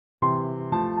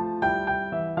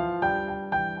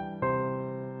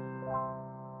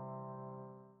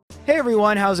Hey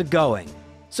everyone, how's it going?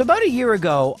 So about a year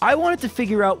ago, I wanted to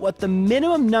figure out what the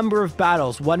minimum number of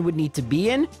battles one would need to be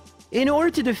in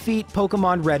order to defeat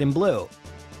Pokemon Red and Blue.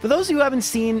 For those who haven't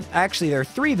seen, actually there are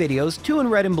 3 videos, 2 in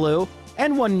Red and Blue,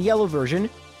 and 1 in Yellow version.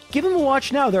 Give them a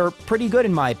watch now, they're pretty good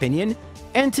in my opinion.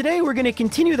 And today we're going to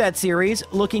continue that series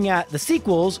looking at the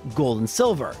sequels, Gold and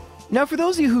Silver. Now for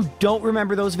those of you who don't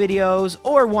remember those videos,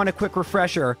 or want a quick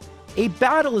refresher, a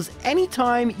battle is any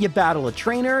time you battle a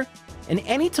trainer, and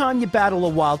anytime you battle a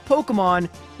wild Pokemon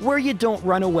where you don't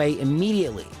run away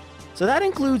immediately. So that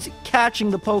includes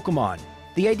catching the Pokemon.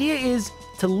 The idea is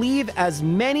to leave as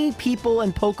many people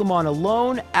and Pokemon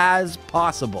alone as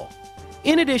possible.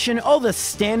 In addition, all the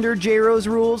standard J-Rose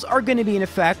rules are going to be in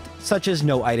effect, such as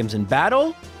no items in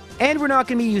battle, and we're not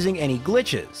going to be using any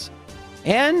glitches.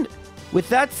 And with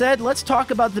that said, let's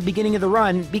talk about the beginning of the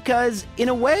run, because in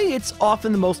a way it's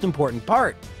often the most important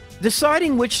part.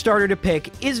 Deciding which starter to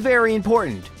pick is very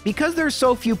important. Because there's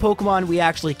so few Pokemon we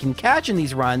actually can catch in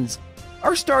these runs,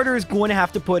 our starter is going to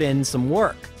have to put in some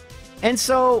work. And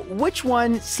so, which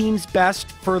one seems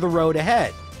best for the road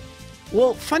ahead?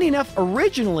 Well, funny enough,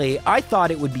 originally I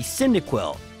thought it would be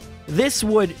Cyndaquil. This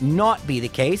would not be the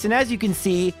case, and as you can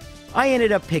see, I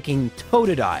ended up picking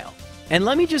Totodile. And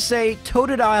let me just say,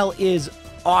 Totodile is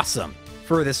awesome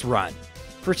for this run.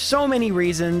 For so many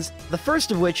reasons, the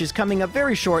first of which is coming up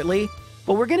very shortly,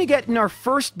 but we're going to get in our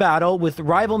first battle with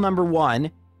rival number 1.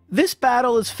 This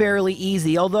battle is fairly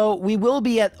easy, although we will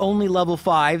be at only level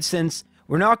 5 since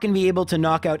we're not going to be able to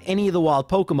knock out any of the wild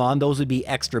Pokemon. Those would be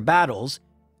extra battles.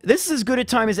 This is as good a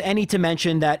time as any to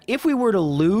mention that if we were to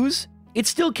lose, it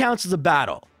still counts as a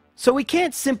battle. So we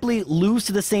can't simply lose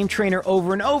to the same trainer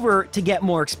over and over to get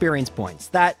more experience points.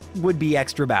 That would be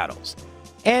extra battles.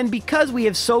 And because we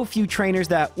have so few trainers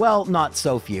that, well, not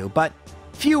so few, but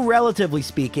few relatively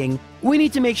speaking, we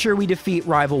need to make sure we defeat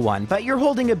Rival 1, but you're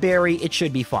holding a berry, it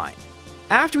should be fine.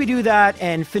 After we do that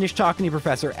and finish talking to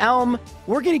Professor Elm,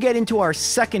 we're going to get into our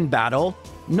second battle.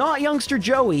 Not youngster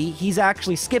Joey, he's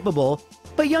actually skippable,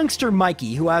 but youngster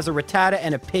Mikey, who has a Rattata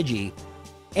and a Pidgey.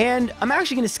 And I'm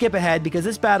actually going to skip ahead because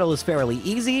this battle is fairly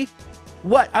easy.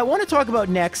 What I want to talk about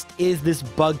next is this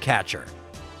Bug Catcher.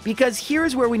 Because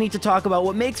here's where we need to talk about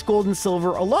what makes Gold and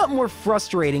Silver a lot more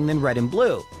frustrating than Red and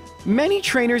Blue. Many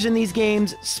trainers in these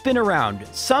games spin around,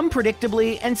 some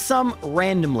predictably and some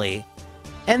randomly,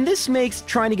 and this makes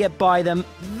trying to get by them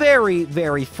very,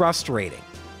 very frustrating.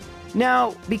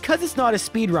 Now, because it's not a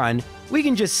speedrun, we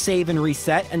can just save and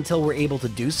reset until we're able to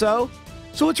do so,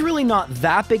 so it's really not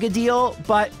that big a deal,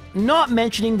 but not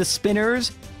mentioning the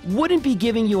spinners wouldn't be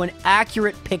giving you an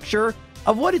accurate picture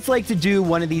of what it's like to do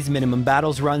one of these minimum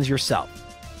battles runs yourself.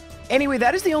 Anyway,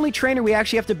 that is the only trainer we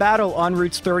actually have to battle on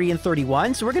routes 30 and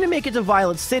 31, so we're going to make it to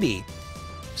Violet City.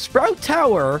 Sprout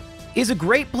Tower is a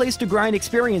great place to grind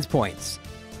experience points,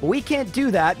 but we can't do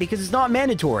that because it's not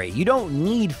mandatory. You don't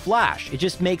need Flash, it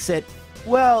just makes it,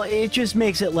 well, it just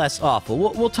makes it less awful.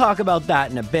 We'll talk about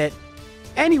that in a bit.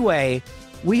 Anyway,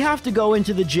 we have to go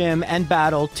into the gym and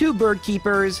battle 2 Bird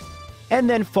Keepers, and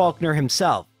then Falkner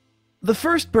himself. The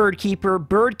first Bird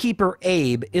Keeper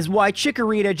Abe, is why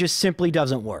Chikorita just simply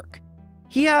doesn't work.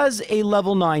 He has a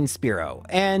level 9 Spearow,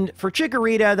 and for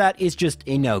Chikorita, that is just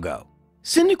a no-go.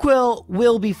 Cyndaquil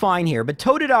will be fine here, but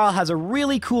Totodile has a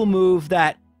really cool move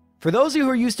that, for those of you who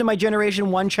are used to my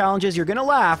Generation 1 challenges, you're gonna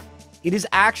laugh, it is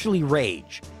actually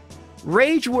Rage.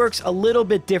 Rage works a little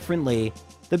bit differently,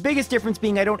 the biggest difference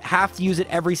being I don't have to use it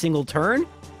every single turn,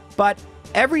 but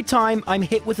every time I'm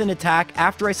hit with an attack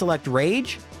after I select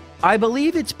Rage, I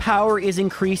believe its power is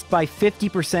increased by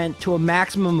 50% to a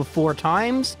maximum of 4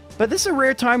 times, but this is a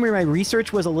rare time where my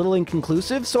research was a little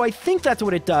inconclusive, so I think that's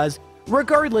what it does.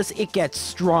 Regardless, it gets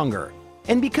stronger.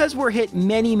 And because we're hit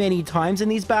many, many times in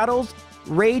these battles,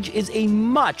 Rage is a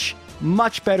much,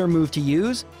 much better move to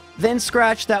use than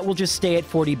Scratch that will just stay at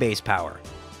 40 base power.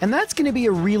 And that's going to be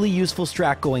a really useful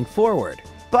strat going forward.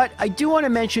 But I do want to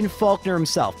mention Falkner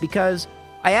himself, because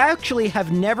I actually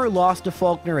have never lost to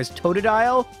Falkner as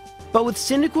Totodile, but with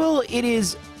Cyndaquil, it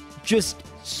is just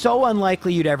so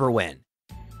unlikely you'd ever win.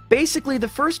 Basically, the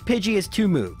first Pidgey has 2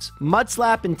 moves, Mud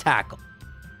Slap and Tackle.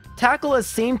 Tackle has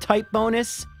same type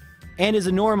bonus, and is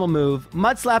a normal move.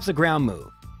 Mud Slap's a ground move.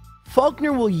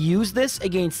 Falkner will use this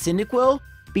against Cyndaquil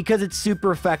because it's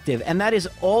super effective, and that is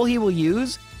all he will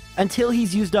use until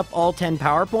he's used up all 10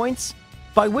 power points,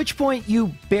 by which point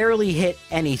you barely hit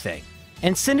anything.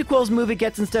 And Cyndaquil's move it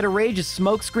gets instead of Rage is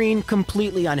Smokescreen,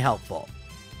 completely unhelpful.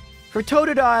 For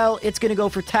Totodile, it's going to go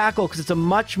for Tackle because it's a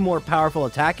much more powerful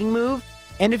attacking move.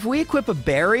 And if we equip a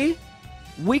Berry,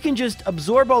 we can just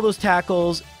absorb all those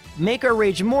tackles, make our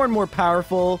Rage more and more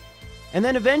powerful, and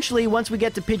then eventually, once we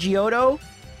get to Pidgeotto,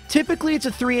 Typically it's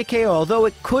a 3-hit KO, although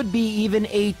it could be even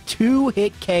a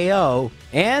 2-hit KO.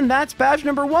 And that's badge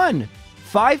number 1.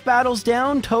 5 battles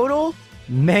down total,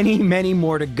 many, many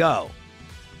more to go.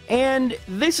 And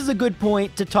this is a good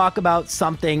point to talk about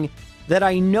something that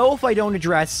I know if I don't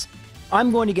address,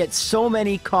 I'm going to get so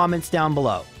many comments down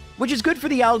below, which is good for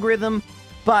the algorithm,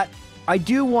 but I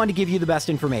do want to give you the best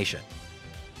information.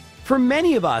 For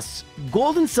many of us,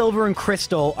 Gold and Silver and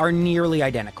Crystal are nearly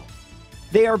identical.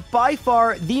 They are by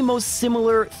far the most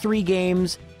similar 3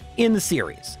 games in the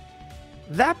series.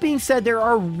 That being said, there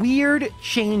are weird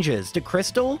changes to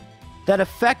Crystal that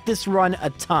affect this run a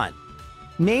ton.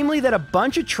 Namely that a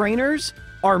bunch of trainers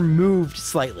are moved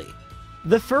slightly.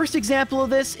 The first example of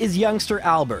this is youngster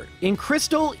Albert. In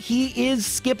Crystal, he is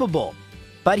skippable,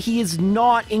 but he is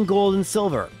not in Gold and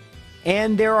Silver.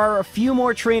 And there are a few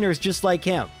more trainers just like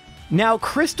him. Now,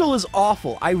 Crystal is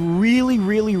awful. I really,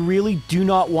 really, really do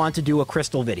not want to do a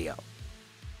Crystal video.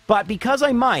 But because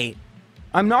I might,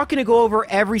 I'm not going to go over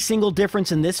every single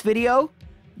difference in this video.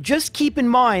 Just keep in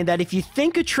mind that if you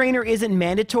think a trainer isn't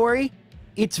mandatory,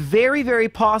 it's very, very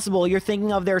possible you're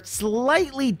thinking of their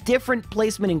slightly different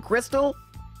placement in Crystal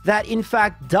that in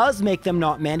fact does make them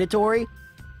not mandatory,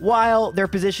 while their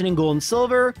position in Gold and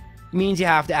Silver means you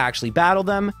have to actually battle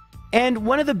them. And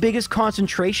one of the biggest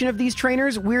concentration of these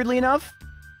trainers, weirdly enough,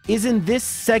 is in this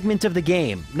segment of the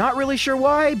game. Not really sure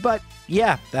why, but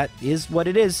yeah, that is what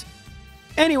it is.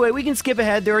 Anyway, we can skip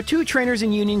ahead. There are 2 trainers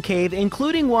in Union Cave,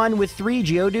 including one with 3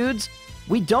 Geodudes.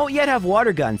 We don't yet have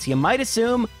water guns. You might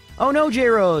assume, oh no,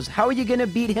 J-Rose, how are you gonna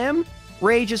beat him?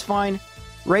 Rage is fine.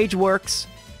 Rage works.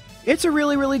 It's a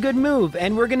really, really good move,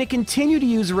 and we're gonna continue to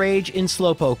use Rage in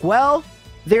Slowpoke well.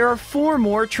 There are 4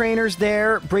 more trainers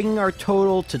there, bringing our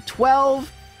total to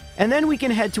 12, and then we can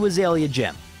head to Azalea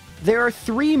Gym. There are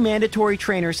 3 mandatory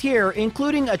trainers here,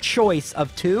 including a choice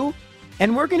of 2,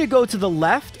 and we're going to go to the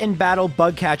left and battle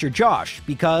Bugcatcher Josh,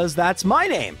 because that's my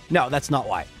name. No, that's not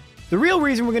why. The real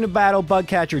reason we're going to battle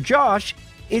Bugcatcher Josh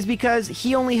is because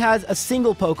he only has a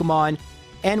single Pokemon,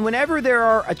 and whenever there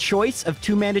are a choice of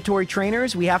 2 mandatory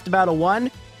trainers, we have to battle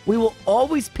one, we will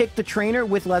always pick the trainer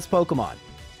with less Pokemon,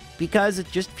 because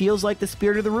it just feels like the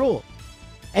spirit of the rule.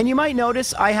 And you might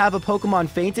notice I have a Pokemon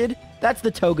fainted. That's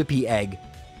the Togepi egg.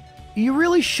 You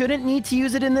really shouldn't need to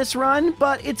use it in this run,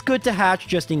 but it's good to hatch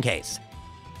just in case.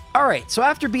 Alright, so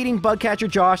after beating Bugcatcher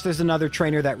Josh, there's another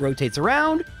trainer that rotates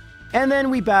around, and then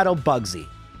we battle Bugsy.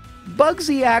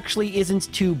 Bugsy actually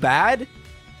isn't too bad,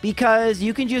 because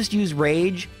you can just use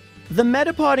Rage. The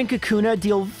Metapod and Kakuna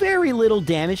deal very little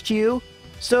damage to you,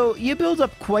 so you build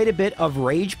up quite a bit of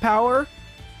Rage power,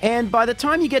 and by the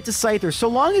time you get to Scyther, so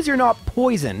long as you're not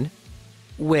poisoned,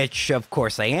 which of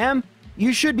course I am,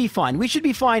 you should be fine. We should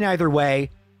be fine either way,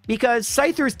 because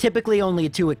Scyther is typically only a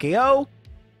 2-hit KO.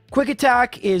 Quick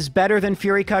Attack is better than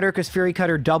Fury Cutter, because Fury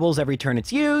Cutter doubles every turn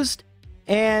it's used.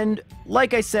 And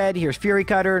like I said, here's Fury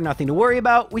Cutter, nothing to worry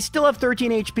about. We still have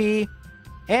 13 HP,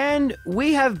 and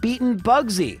we have beaten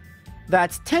Bugsy.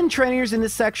 That's 10 trainers in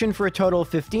this section for a total of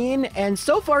 15, and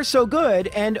so far so good.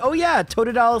 And oh yeah,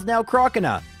 Totodile is now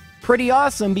Croconaw. Pretty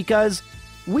awesome, because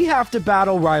we have to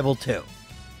battle Rival 2.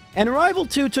 And Rival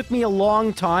 2 took me a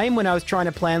long time when I was trying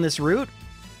to plan this route,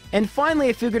 and finally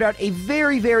I figured out a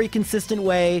very, very consistent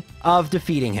way of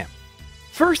defeating him.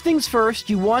 First things first,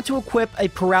 you want to equip a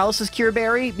Paralysis Cure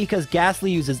Berry, because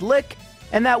Ghastly uses Lick,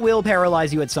 and that will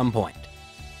paralyze you at some point.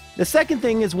 The second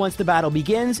thing is once the battle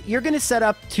begins, you're going to set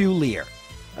up 2 Leer.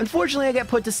 Unfortunately, I get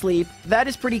put to sleep. That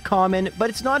is pretty common, but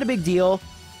it's not a big deal.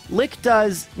 Lick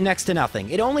does next to nothing.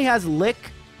 It only has Lick,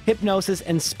 Hypnosis,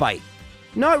 and Spite.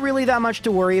 Not really that much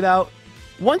to worry about.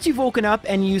 Once you've woken up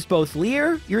and used both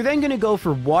Leer, you're then going to go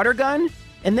for Water Gun,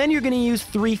 and then you're going to use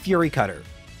 3 Fury Cutter.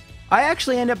 I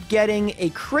actually end up getting a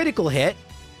critical hit,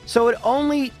 so it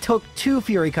only took 2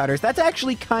 Fury Cutters. That's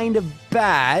actually kind of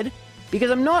bad,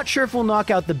 because I'm not sure if we'll knock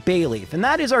out the Bayleaf, and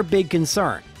that is our big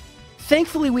concern.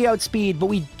 Thankfully we outspeed, but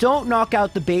we don't knock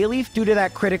out the Bayleaf due to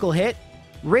that critical hit.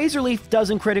 Razor Leaf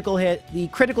doesn't critical hit. The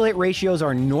critical hit ratios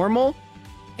are normal,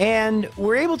 and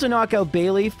we're able to knock out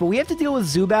Bayleaf, but we have to deal with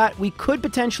Zubat. We could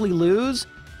potentially lose,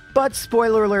 but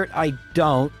spoiler alert, I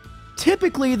don't.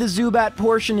 Typically, the Zubat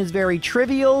portion is very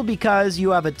trivial because you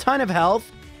have a ton of health,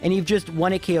 and you've just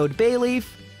 1-hit KO'd Bayleaf.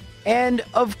 And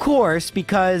of course,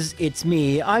 because it's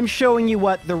me, I'm showing you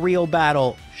what the real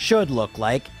battle should look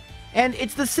like. And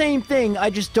it's the same thing,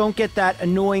 I just don't get that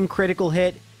annoying critical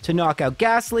hit to knock out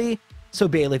Ghastly, so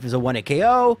Bayleaf is a 1-hit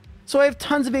KO, so I have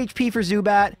tons of HP for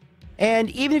Zubat, and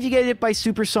even if you get hit by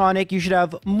Supersonic, you should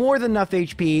have more than enough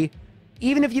HP,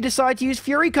 even if you decide to use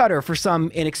Fury Cutter for some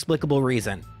inexplicable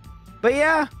reason. But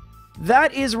yeah,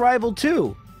 that is Rival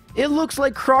 2. it looks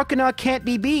like Croconaw can't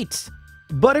be beat.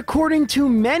 But according to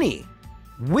many,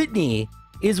 Whitney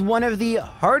is one of the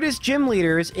hardest gym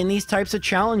leaders in these types of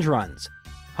challenge runs.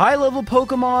 High-level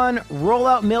Pokemon,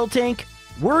 rollout Miltank,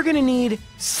 we're gonna need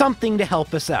something to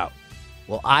help us out.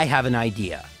 Well, I have an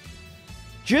idea.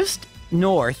 Just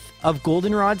north of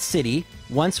Goldenrod City,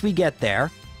 once we get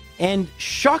there, and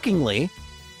shockingly,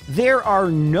 there are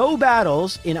no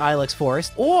battles in Ilex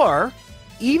Forest, or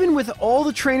even with all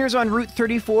the trainers on Route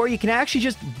 34, you can actually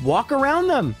just walk around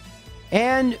them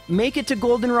and make it to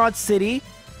Goldenrod City,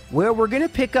 where we're going to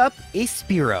pick up a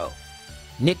Spearow,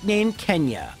 nicknamed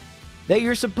Kenya, that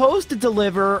you're supposed to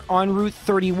deliver on Route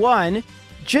 31,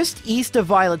 just east of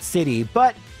Violet City,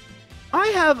 but I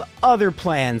have other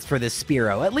plans for this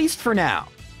Spearow, at least for now.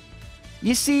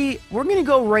 You see, we're going to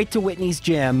go right to Whitney's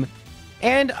gym,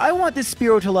 and I want this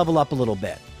Spearow to level up a little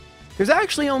bit. There's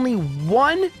actually only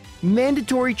one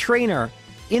mandatory trainer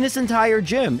in this entire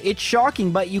gym. It's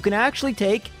shocking, but you can actually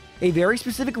take a very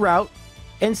specific route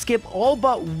and skip all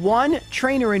but one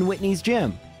trainer in Whitney's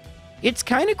gym. It's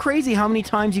kind of crazy how many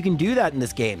times you can do that in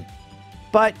this game.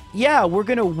 But yeah, we're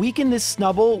going to weaken this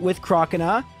Snubbull with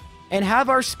Croconaw and have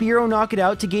our Spearow knock it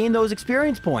out to gain those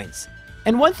experience points.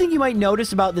 And one thing you might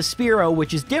notice about the Spearow,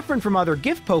 which is different from other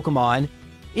gift Pokemon,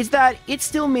 is that it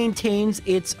still maintains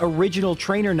its original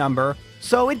trainer number,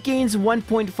 so it gains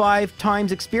 1.5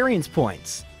 times experience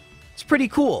points. It's pretty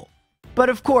cool. But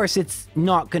of course, it's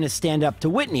not going to stand up to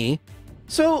Whitney,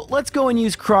 so let's go and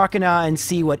use Croconaw and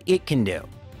see what it can do.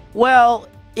 Well,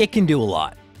 it can do a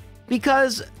lot.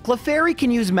 Because Clefairy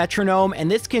can use Metronome, and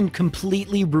this can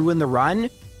completely ruin the run.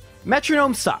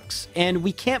 Metronome sucks, and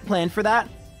we can't plan for that.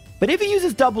 But if it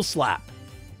uses Double Slap,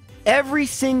 every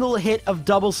single hit of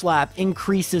Double Slap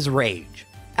increases Rage.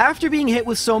 After being hit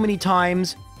with so many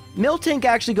times, Miltank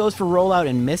actually goes for Rollout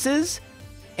and misses.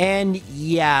 And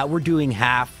yeah, we're doing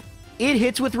half. It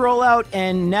hits with Rollout,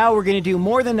 and now we're going to do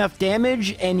more than enough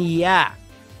damage, and yeah.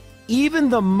 Even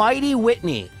the mighty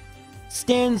Whitney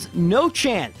stands no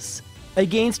chance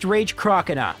against Rage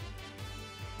Croconaw.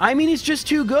 I mean, it's just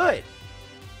too good.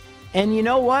 And you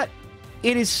know what?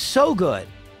 It is so good,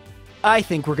 I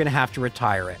think we're going to have to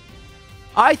retire it.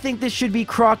 I think this should be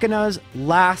Croconaw's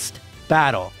last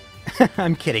battle.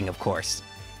 I'm kidding, of course.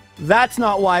 That's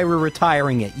not why we're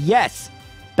retiring it. Yes,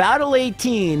 Battle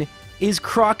 18 is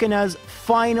Croconaw's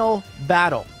final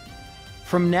battle.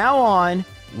 From now on,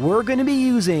 we're going to be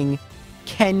using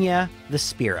Kenya the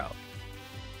Spearow.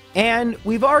 And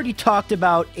we've already talked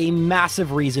about a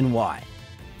massive reason why.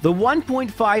 The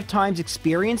 1.5 times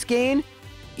experience gain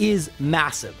is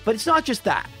massive, but it's not just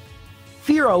that.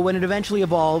 Fearow, when it eventually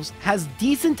evolves, has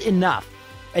decent enough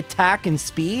attack and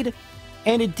speed,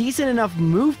 and a decent enough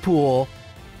move pool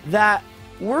that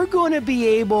we're going to be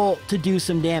able to do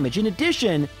some damage. In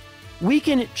addition, we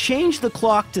can change the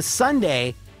clock to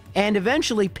Sunday and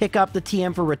eventually pick up the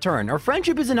TM for return. Our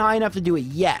friendship isn't high enough to do it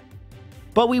yet,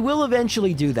 but we will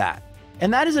eventually do that.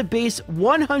 And that is a base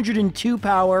 102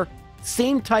 power,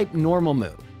 same type normal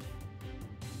move.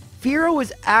 Fearow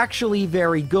is actually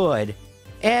very good.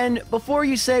 And before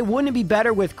you say, wouldn't it be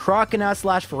better with Croconaw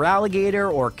 /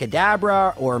 Feraligatr or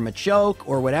Kadabra or Machoke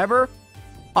or whatever?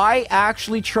 I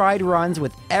actually tried runs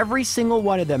with every single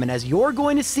one of them. And as you're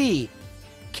going to see,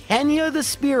 Kenya the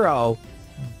Spearow,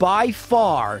 by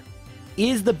far,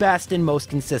 is the best and most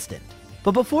consistent.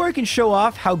 But before I can show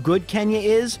off how good Kenya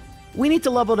is, we need to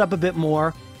level it up a bit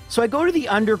more. So I go to the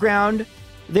Underground.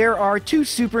 There are 2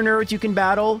 Super Nerds you can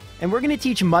battle, and we're going to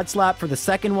teach Mudslap for the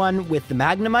second one with the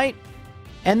Magnemite.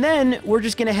 And then we're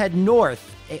just going to head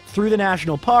north through the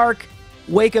National Park,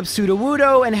 wake up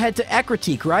Sudowoodo, and head to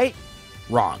Ecruteak, right?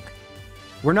 Wrong.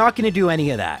 We're not going to do any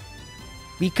of that.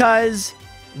 Because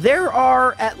there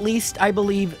are at least, I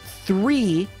believe,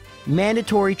 3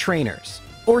 mandatory trainers.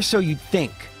 Or so you'd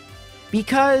think.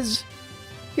 Because,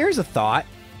 here's a thought.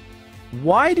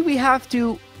 Why do we have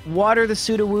to water the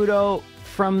Sudowoodo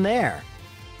from there?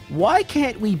 Why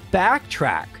can't we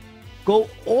backtrack? Go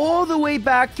all the way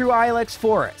back through Ilex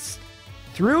Forest,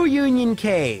 through Union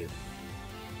Cave,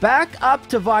 back up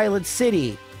to Violet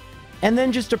City, and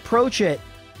then just approach it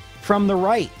from the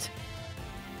right?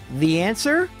 The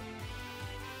answer?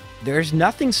 There's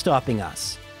nothing stopping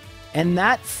us. And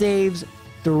that saves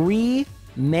 3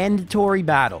 mandatory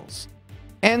battles.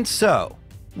 And so,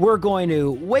 we're going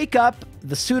to wake up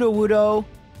the Sudowoodo,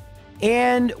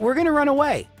 and we're going to run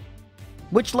away.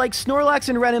 Which, like Snorlax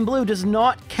in Red and Blue, does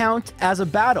not count as a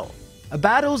battle. A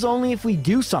battle is only if we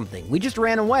do something. We just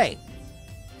ran away.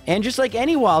 And just like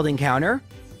any wild encounter,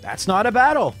 that's not a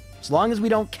battle, as long as we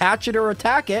don't catch it or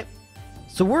attack it.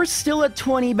 So we're still at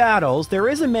 20 battles. There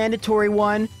is a mandatory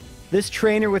one. This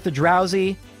trainer with the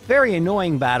Drowsy. Very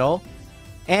annoying battle.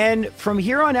 And from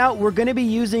here on out, we're going to be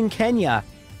using Kenya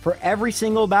for every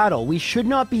single battle. We should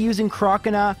not be using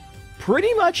Croconaw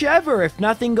pretty much ever if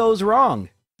nothing goes wrong.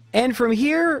 And from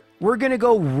here, we're going to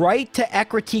go right to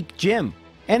Ecruteak Gym.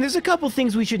 And there's a couple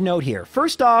things we should note here.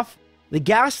 First off, the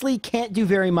Ghastly can't do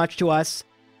very much to us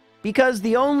because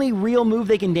the only real move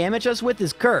they can damage us with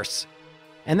is Curse.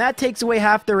 And that takes away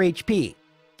half their HP.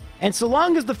 And so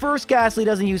long as the first Ghastly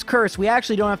doesn't use Curse, we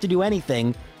actually don't have to do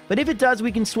anything. But if it does,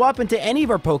 we can swap into any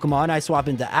of our Pokemon. I swap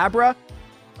into Abra,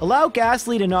 allow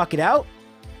Ghastly to knock it out,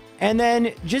 and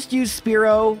then just use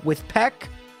Spearow with Peck,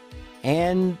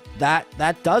 and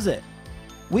that does it.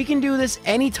 We can do this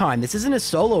anytime. This isn't a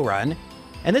solo run.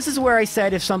 And this is where I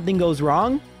said if something goes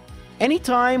wrong,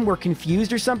 anytime we're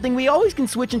confused or something, we always can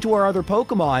switch into our other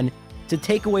Pokemon to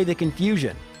take away the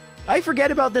confusion. I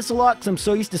forget about this a lot because I'm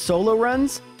so used to solo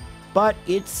runs, but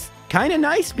it's kind of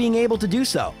nice being able to do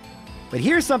so. But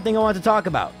here's something I want to talk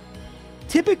about.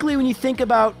 Typically when you think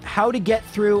about how to get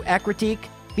through Ecruteak,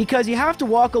 because you have to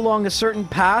walk along a certain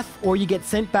path or you get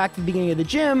sent back to the beginning of the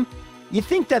gym, you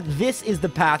think that this is the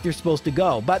path you're supposed to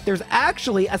go. But there's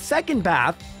actually a second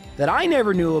path that I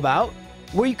never knew about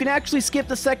where you can actually skip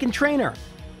the second trainer.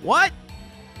 What?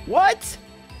 What?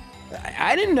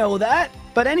 I didn't know that.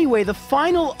 But anyway, the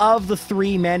final of the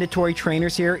 3 mandatory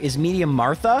trainers here is Medium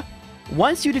Martha.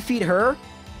 Once you defeat her,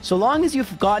 so long as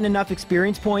you've gotten enough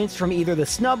experience points from either the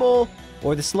Snubbull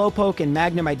or the Slowpoke and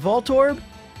Magnemite Voltorb,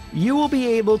 you will be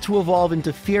able to evolve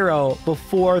into Fearow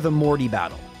before the Morty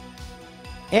battle.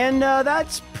 And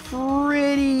that's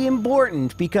pretty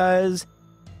important because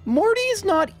Morty is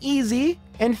not easy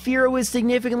and Fearow is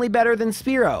significantly better than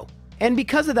Spearow. And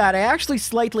because of that, I actually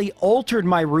slightly altered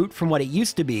my route from what it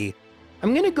used to be.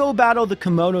 I'm going to go battle the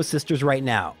Komodo sisters right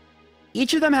now.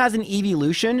 Each of them has an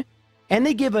evolution, and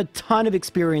they give a ton of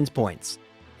experience points.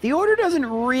 The order doesn't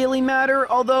really matter,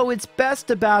 although it's best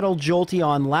to battle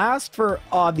Jolteon last for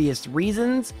obvious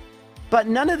reasons, but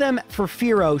none of them for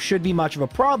Fearow should be much of a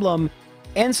problem,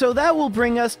 and so that will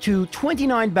bring us to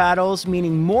 29 battles,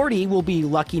 meaning Morty will be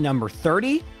lucky number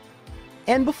 30.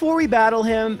 And before we battle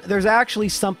him, there's actually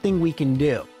something we can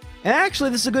do. And actually,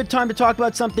 this is a good time to talk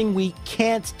about something we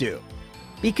can't do.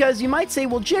 Because you might say,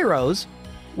 well, J-Rose,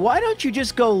 why don't you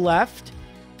just go left,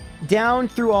 down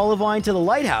through Olivine to the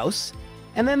lighthouse,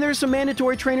 and then there's some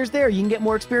mandatory trainers there. You can get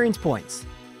more experience points.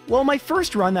 Well, my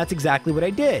first run, that's exactly what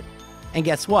I did. And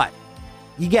guess what?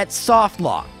 You get soft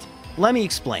locked. Let me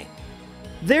explain.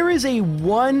 There is a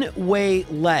one-way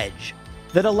ledge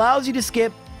that allows you to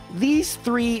skip these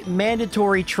 3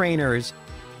 mandatory trainers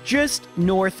just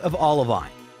north of Olivine.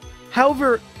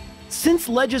 However, since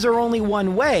ledges are only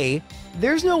one way,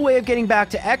 there's no way of getting back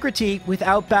to Ecruteak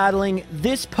without battling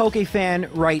this Pokefan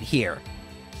right here.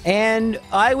 And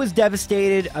I was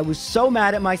devastated. I was so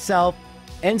mad at myself.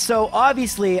 And so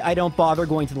obviously I don't bother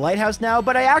going to the lighthouse now,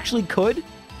 but I actually could,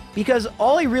 because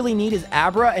all I really need is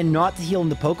Abra and not to heal in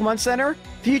the Pokemon Center.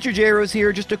 Future J-Rose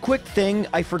here, just a quick thing.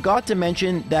 I forgot to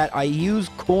mention that I use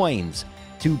coins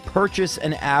to purchase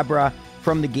an Abra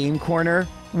from the game corner,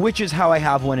 which is how I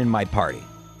have one in my party.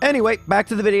 Anyway, back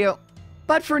to the video.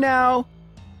 But for now,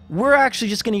 we're actually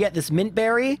just going to get this Mint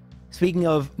Berry, speaking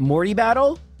of Morty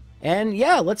battle, and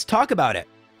yeah, let's talk about it.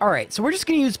 Alright, so we're just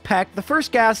going to use Peck. The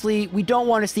first Ghastly, we don't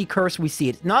want to see Curse, we see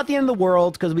it. It's not the end of the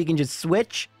world, because we can just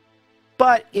switch,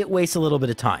 but it wastes a little bit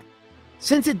of time.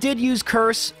 Since it did use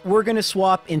Curse, we're going to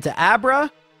swap into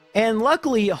Abra, and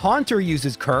luckily Haunter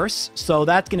uses Curse, so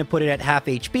that's going to put it at half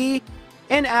HP,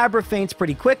 and Abra faints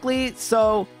pretty quickly,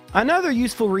 so another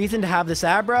useful reason to have this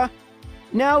Abra.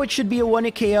 Now it should be a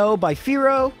 1-hit KO by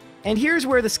Fearow, and here's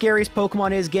where the scariest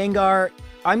Pokemon is, Gengar.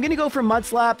 I'm going to go for Mud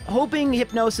Slap, hoping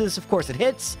Hypnosis, of course it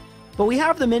hits, but we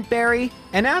have the Mint Berry,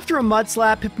 and after a Mud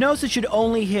Slap, Hypnosis should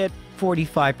only hit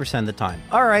 45% of the time.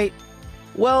 Alright,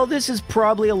 well this is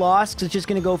probably a loss, because it's just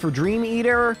going to go for Dream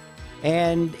Eater,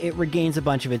 and it regains a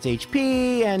bunch of its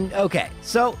HP, and okay,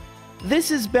 so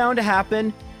this is bound to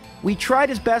happen. We tried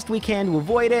as best we can to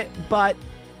avoid it, but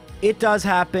it does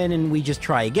happen, and we just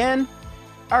try again.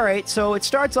 Alright, so it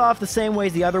starts off the same way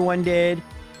as the other one did.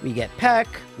 We get Peck,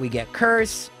 we get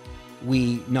Curse,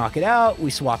 we knock it out, we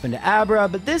swap into Abra,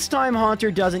 but this time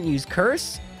Haunter doesn't use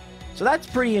Curse. So that's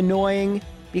pretty annoying,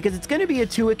 because it's going to be a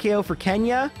 2-hit KO for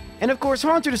Kenya. And of course,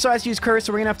 Haunter decides to use Curse,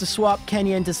 so we're going to have to swap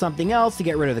Kenya into something else to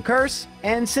get rid of the Curse.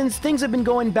 And since things have been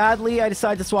going badly, I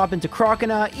decided to swap into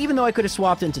Croconaw, even though I could have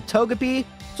swapped into Togepi.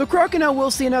 So Croconaw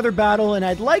will see another battle, and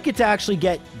I'd like it to actually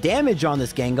get damage on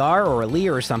this Gengar, or a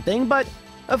Leer or something, but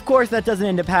of course that doesn't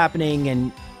end up happening,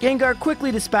 and Gengar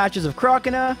quickly dispatches of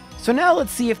Croconaw. So now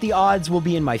let's see if the odds will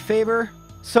be in my favor.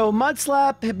 So Mud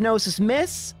Slap, Hypnosis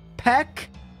miss, Peck,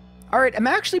 Alright, I'm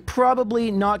actually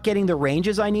probably not getting the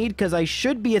ranges I need because I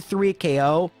should be a 3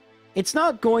 KO. It's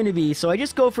not going to be, so I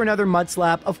just go for another Mud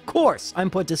Slap. Of course, I'm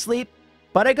put to sleep,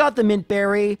 but I got the Mint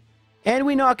Berry, and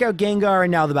we knock out Gengar,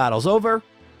 and now the battle's over.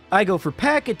 I go for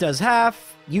Peck, it does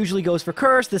half, usually goes for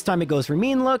Curse, this time it goes for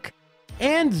Mean Look,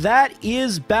 and that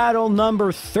is battle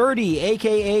number 30,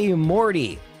 aka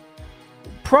Morty.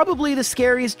 Probably the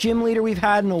scariest gym leader we've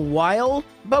had in a while,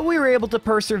 but we were able to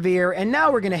persevere, and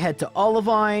now we're going to head to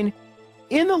Olivine.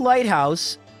 In the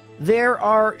Lighthouse, there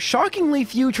are shockingly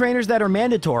few trainers that are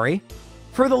mandatory.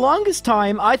 For the longest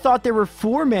time, I thought there were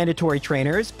 4 mandatory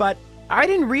trainers, but I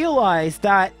didn't realize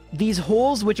that these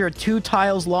holes, which are 2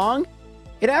 tiles long,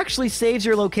 it actually saves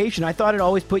your location. I thought it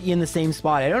always put you in the same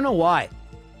spot. I don't know why.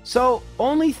 So,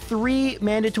 only 3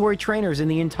 mandatory trainers in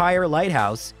the entire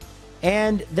Lighthouse.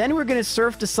 And then we're going to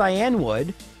surf to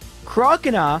Cyanwood.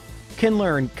 Croconaw can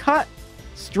learn Cut,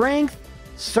 Strength,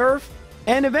 Surf,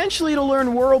 and eventually it'll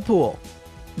learn Whirlpool.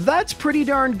 That's pretty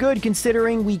darn good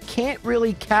considering we can't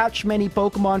really catch many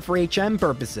Pokemon for HM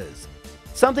purposes.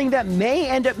 Something that may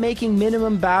end up making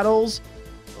minimum battles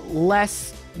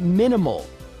less minimal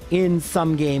in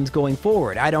some games going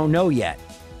forward. I don't know yet.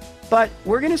 But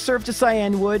we're going to surf to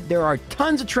Cyanwood. There are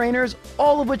tons of trainers,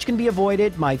 all of which can be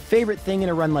avoided. My favorite thing in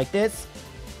a run like this.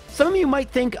 Some of you might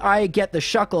think I get the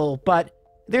Shuckle, but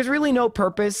there's really no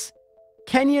purpose.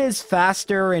 Kenya is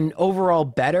faster and overall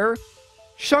better.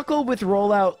 Shuckle with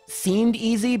rollout seemed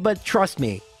easy, but trust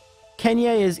me,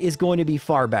 Kenya is going to be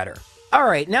far better.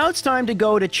 Alright, now it's time to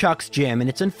go to Chuck's gym, and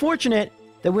it's unfortunate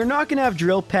that we're not going to have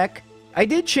Drill Peck. I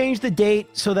did change the date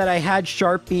so that I had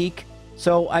Sharp Beak,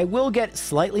 so I will get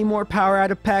slightly more power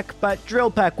out of Peck, but Drill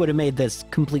Peck would have made this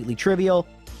completely trivial.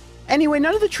 Anyway,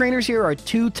 none of the trainers here are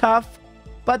too tough,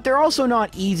 but they're also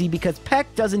not easy because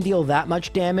Peck doesn't deal that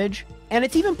much damage, and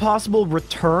it's even possible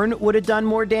Return would have done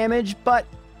more damage, but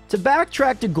to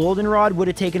backtrack to Goldenrod would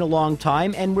have taken a long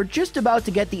time, and we're just about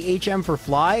to get the HM for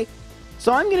Fly,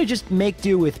 so I'm going to just make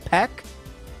do with Peck.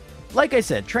 Like I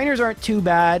said, trainers aren't too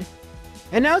bad,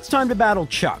 and now it's time to battle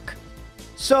Chuck.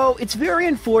 So, it's very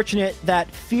unfortunate that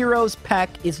Fearo's Peck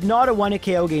is not a 1-hit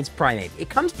KO against Primeape. It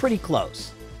comes pretty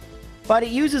close. But it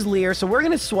uses Leer, so we're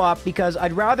going to swap because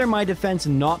I'd rather my defense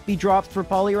not be dropped for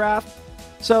Poliwrath.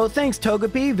 So, thanks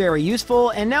Togepi, very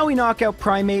useful, and now we knock out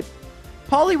Primeape.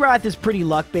 Poliwrath is pretty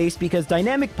luck-based because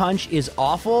Dynamic Punch is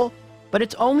awful, but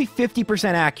it's only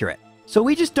 50% accurate. So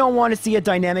we just don't want to see a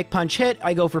Dynamic Punch hit.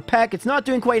 I go for Peck, it's not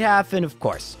doing quite half, and of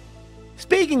course.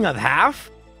 Speaking of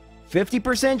half,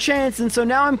 50% chance, and so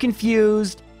now I'm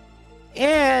confused.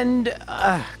 And,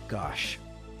 gosh.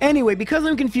 Anyway, because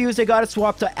I'm confused, I gotta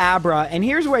swap to Abra, and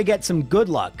here's where I get some good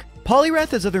luck. Poliwrath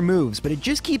has other moves, but it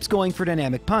just keeps going for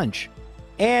Dynamic Punch.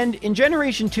 And in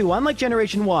Generation 2, unlike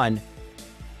Generation 1,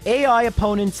 AI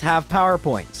opponents have power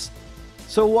points.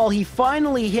 So while he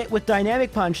finally hit with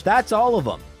Dynamic Punch, that's all of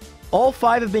them. All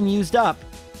 5 have been used up.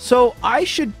 So I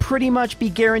should pretty much be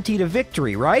guaranteed a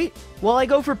victory, right? Well, I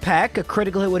go for Peck. A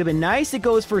critical hit would have been nice. It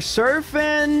goes for Surf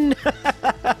and...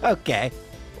 okay.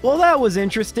 Well, that was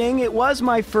interesting. It was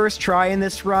my first try in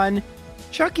this run.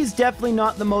 Chuck is definitely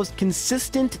not the most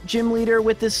consistent gym leader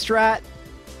with this strat,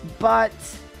 but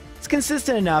it's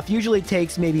consistent enough. Usually it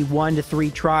takes maybe 1 to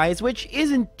 3 tries, which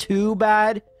isn't too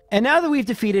bad. And now that we've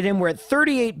defeated him, we're at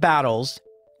 38 battles.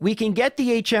 We can get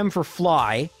the HM for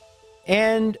Fly,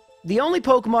 and the only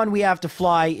Pokemon we have to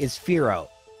fly is Fearow.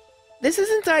 This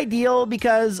isn't ideal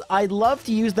because I'd love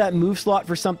to use that move slot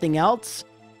for something else.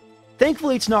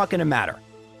 Thankfully, it's not going to matter.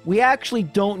 We actually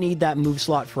don't need that move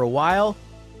slot for a while,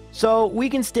 so we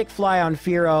can stick Fly on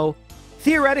Fearow.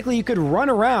 Theoretically, you could run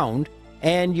around,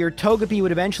 and your Togepi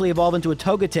would eventually evolve into a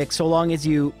Togetic so long as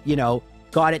you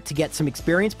got it to get some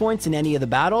experience points in any of the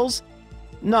battles.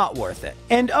 Not worth it.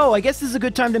 And oh, I guess this is a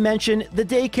good time to mention, the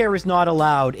daycare is not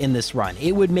allowed in this run.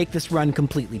 It would make this run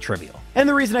completely trivial. And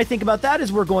the reason I think about that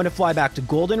is we're going to fly back to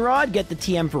Goldenrod, get the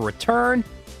TM for Return.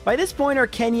 By this point, our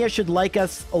Kenya should like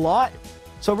us a lot.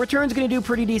 So Return's going to do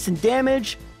pretty decent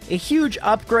damage, a huge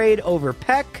upgrade over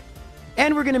Peck,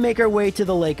 and we're going to make our way to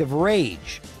the Lake of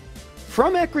Rage.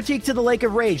 From Ecruteak to the Lake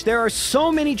of Rage, there are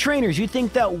so many trainers you'd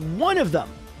think that one of them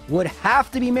would have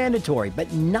to be mandatory,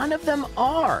 but none of them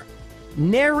are.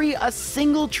 Nary a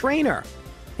single trainer.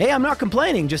 Hey, I'm not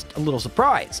complaining, just a little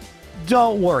surprised.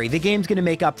 Don't worry, the game's going to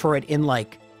make up for it in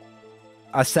like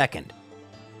a second.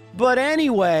 But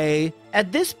anyway,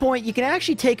 at this point, you can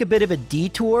actually take a bit of a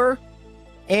detour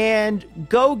and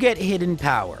go get Hidden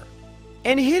Power.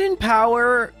 And Hidden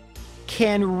Power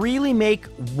can really make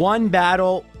one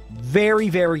battle very,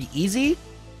 very easy.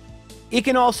 It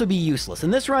can also be useless.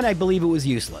 In this run, I believe it was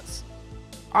useless.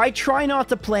 I try not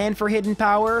to plan for Hidden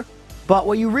Power, But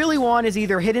what you really want is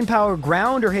either Hidden Power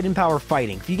Ground or Hidden Power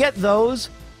Fighting. If you get those,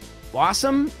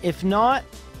 awesome. If not,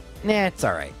 it's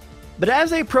alright. But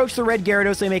as I approach the red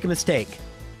Gyarados, I make a mistake.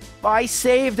 I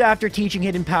saved after teaching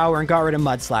Hidden Power and got rid of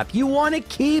Mud Slap. You want to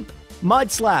keep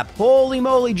Mud Slap. Holy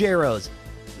moly, J-Rose.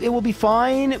 It will be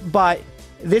fine, but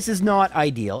this is not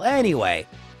ideal. Anyway,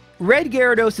 red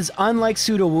Gyarados is unlike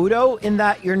Sudowoodo in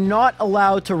that you're not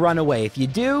allowed to run away. If you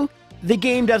do, the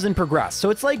game doesn't progress. So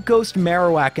it's like Ghost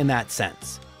Marowak in that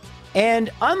sense.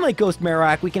 And unlike Ghost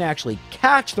Marowak, we can actually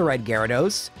catch the red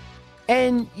Gyarados.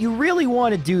 And you really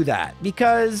want to do that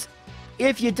because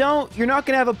if you don't, you're not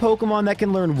going to have a Pokemon that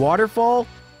can learn Waterfall,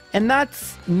 and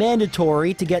that's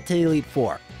mandatory to get to Elite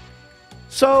Four.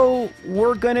 So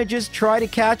we're going to just try to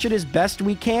catch it as best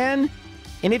we can,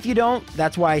 and if you don't,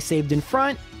 that's why I saved in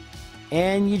front,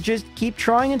 and you just keep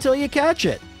trying until you catch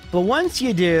it. But once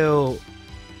you do,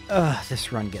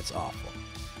 this run gets awful.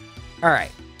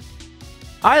 Alright,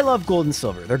 I love Gold and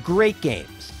Silver, they're great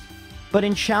games, but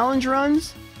in challenge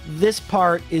runs, this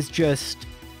part is just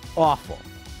awful.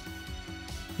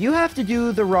 You have to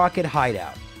do the Rocket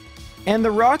Hideout. And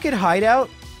the Rocket Hideout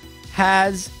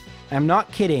has, I'm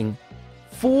not kidding,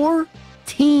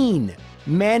 14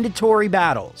 mandatory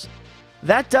battles.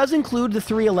 That does include the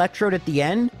 3 Electrode at the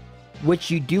end,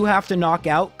 which you do have to knock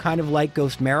out, kind of like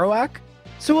Ghost Marowak.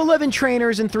 So 11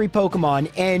 trainers and 3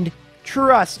 Pokemon, and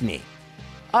trust me,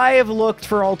 I have looked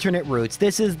for alternate routes.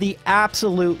 This is the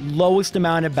absolute lowest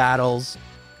amount of battles.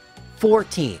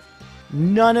 14.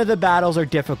 None of the battles are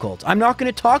difficult. I'm not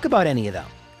going to talk about any of them.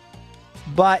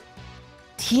 But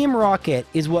Team Rocket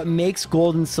is what makes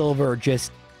Gold and Silver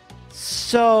just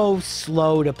so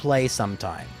slow to play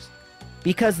sometimes.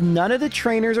 Because none of the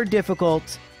trainers are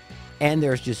difficult, and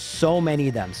there's just so many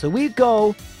of them. So we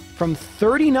go from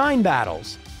 39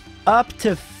 battles up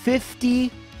to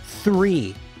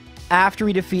 53 after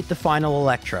we defeat the final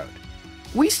Electrode.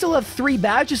 We still have 3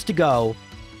 badges to go,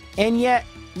 and yet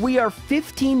we are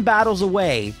 15 battles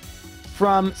away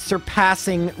from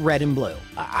surpassing Red and Blue.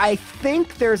 I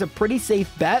think there's a pretty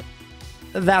safe bet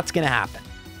that's going to happen.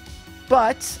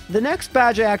 But the next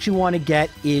badge I actually want to get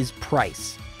is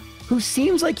Price, who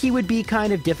seems like he would be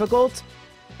kind of difficult,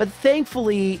 but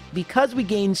thankfully, because we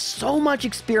gained so much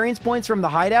experience points from the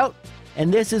hideout,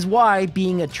 and this is why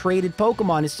being a traded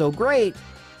Pokemon is so great,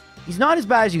 he's not as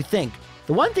bad as you think.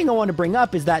 The one thing I want to bring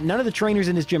up is that none of the trainers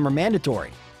in this gym are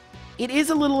mandatory. It is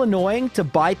a little annoying to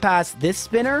bypass this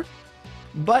spinner,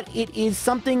 but it is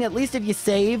something, at least if you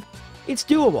save, it's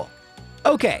doable.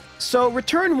 Okay, so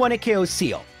return 1 at KO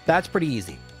Seal. That's pretty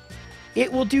easy. It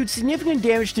will do significant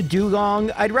damage to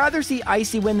Dugong. I'd rather see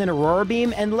Icy Wind than Aurora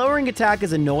Beam, and lowering attack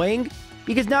is annoying,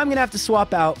 because now I'm going to have to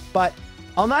swap out, but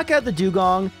I'll knock out the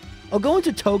Dugong. I'll go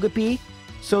into Togepi,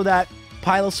 so that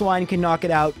Piloswine can knock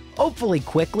it out, hopefully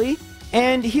quickly.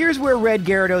 And here's where Red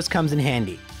Gyarados comes in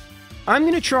handy. I'm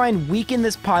going to try and weaken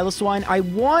this Piloswine. I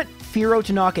want Fearow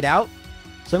to knock it out,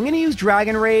 so I'm going to use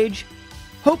Dragon Rage.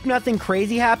 Hope nothing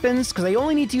crazy happens, because I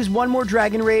only need to use 1 more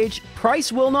Dragon Rage. Price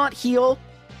will not heal.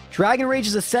 Dragon Rage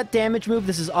is a set damage move.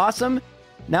 This is awesome.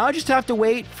 Now I just have to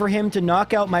wait for him to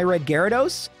knock out my Red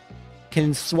Gyarados,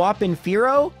 can swap in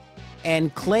Fearow,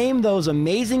 and claim those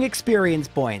amazing experience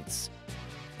points.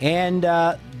 And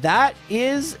that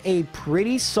is a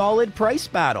pretty solid Price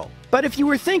battle. But if you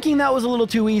were thinking that was a little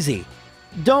too easy,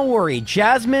 don't worry,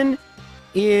 Jasmine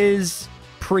is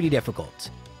pretty difficult.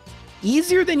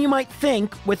 Easier than you might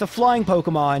think with a flying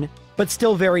Pokemon, but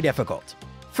still very difficult.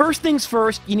 First things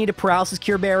first, you need a Paralysis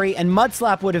Cure Berry, and Mud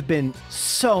Slap would have been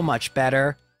so much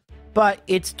better, but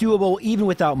it's doable even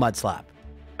without Mud Slap.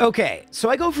 Okay, so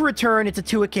I go for Return, it's a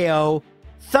 2 KO.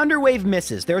 Thunder Wave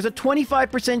misses. There's a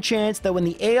 25% chance that when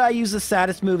the AI uses a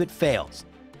status move, it fails.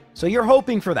 So you're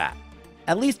hoping for that.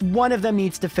 At least one of them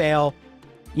needs to fail.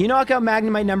 You knock out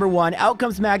Magnemite number 1, out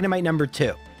comes Magnemite number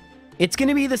 2. It's going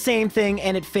to be the same thing,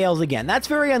 and it fails again. That's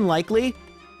very unlikely.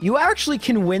 You actually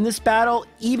can win this battle,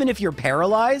 even if you're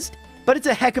paralyzed, but it's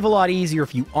a heck of a lot easier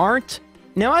if you aren't.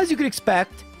 Now, as you could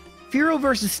expect, Fearow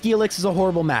versus Steelix is a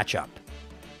horrible matchup.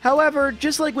 However,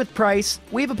 just like with Price,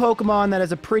 we have a Pokemon that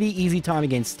has a pretty easy time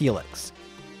against Steelix.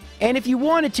 And if you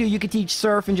wanted to, you could teach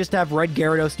Surf and just have Red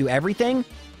Gyarados do everything,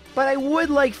 but I would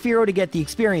like Fearow to get the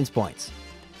experience points.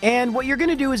 And what you're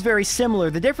going to do is very similar.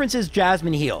 The difference is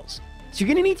Jasmine heals. So you're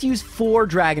going to need to use 4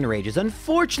 Dragon Rages.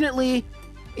 Unfortunately,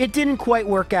 it didn't quite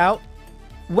work out.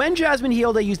 When Jasmine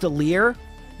healed, I used a Leer.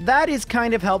 That is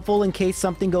kind of helpful in case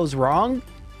something goes wrong.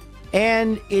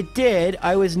 And it did.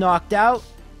 I was knocked out.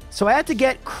 So I had to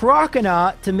get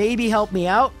Croconaw to maybe help me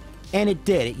out. And it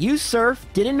did. It used Surf,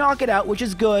 didn't knock it out, which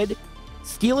is good.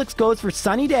 Steelix goes for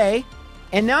Sunny Day.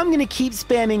 And now I'm going to keep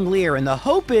spamming Leer, and the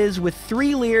hope is with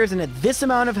 3 Leers and at this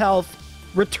amount of health,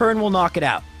 Return will knock it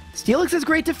out. Steelix has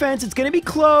great defense, it's going to be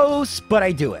close, but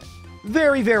I do it.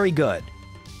 Very, very good.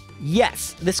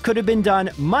 Yes, this could have been done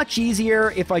much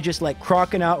easier if I just let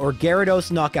Croconaw or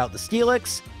Gyarados knock out the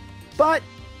Steelix, but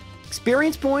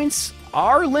experience points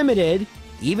are limited,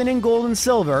 even in Gold and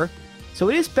Silver, so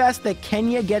it is best that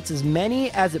Kenya gets as many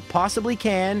as it possibly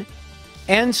can.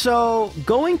 And so,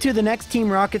 going to the next Team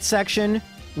Rocket section,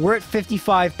 we're at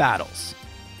 55 battles.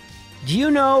 Do you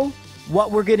know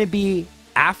what we're going to be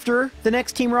after the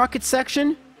next Team Rocket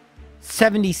section?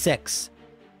 76.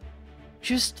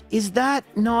 Just, is that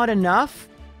not enough?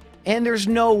 And there's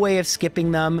no way of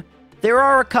skipping them. There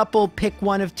are a couple, pick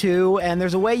one of 2, and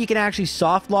there's a way you can actually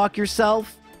soft lock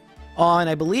yourself on,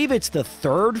 I believe it's the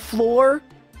 3rd floor,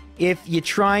 if you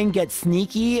try and get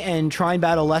sneaky and try and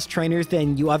battle less trainers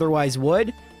than you otherwise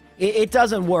would. It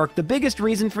doesn't work. The biggest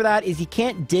reason for that is you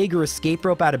can't dig or escape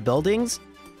rope out of buildings.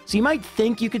 So you might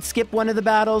think you could skip one of the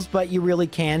battles, but you really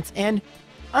can't. And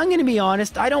I'm going to be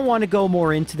honest, I don't want to go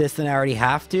more into this than I already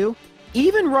have to.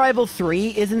 Even Rival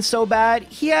 3 isn't so bad.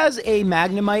 He has a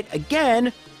Magnemite.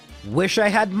 Again, wish I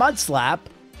had Mud Slap,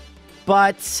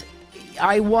 but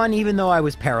I won even though I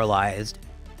was paralyzed.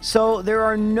 So there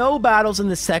are no battles in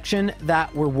this section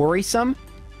that were worrisome,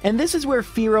 and this is where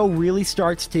Fearow really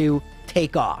starts to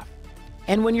take off.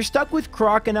 And when you're stuck with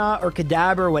Croconaw or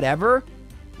Kadabra or whatever,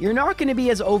 you're not going to be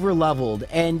as over-leveled,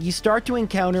 and you start to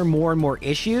encounter more and more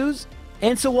issues.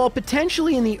 And so while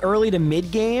potentially in the early to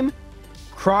mid-game,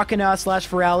 Croconaw /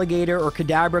 Feraligatr or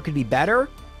Kadabra could be better,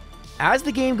 as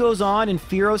the game goes on and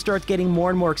Fearow starts getting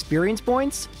more and more experience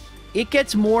points, it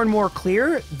gets more and more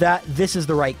clear that this is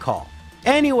the right call.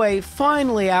 Anyway,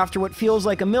 finally, after what feels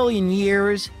like a million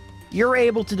years, you're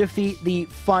able to defeat the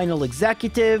final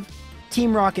executive,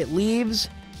 Team Rocket leaves,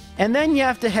 and then you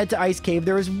have to head to Ice Cave.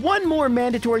 There is one more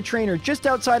mandatory trainer just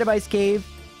outside of Ice Cave,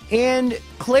 and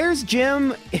Claire's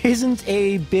gym isn't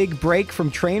a big break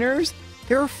from trainers.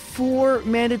 There are 4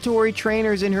 mandatory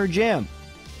trainers in her gym.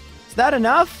 Is that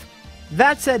enough?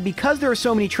 That said, because there are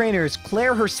so many trainers,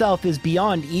 Claire herself is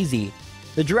beyond easy.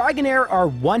 The Dragonair are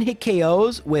one-hit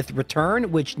KOs with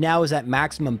Return, which now is at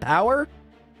maximum power.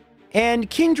 And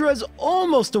Kindra's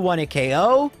almost a one-hit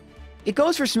KO. It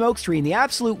goes for Smokescreen, the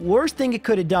absolute worst thing it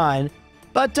could have done.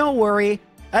 But don't worry,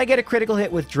 I get a critical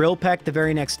hit with Drill Peck the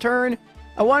very next turn.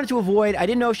 I wanted to avoid, I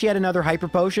didn't know she had another Hyper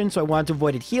Potion, so I wanted to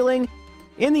avoid it healing.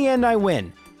 In the end, I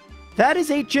win. That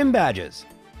is 8 gym badges.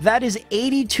 That is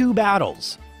 82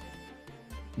 battles.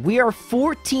 We are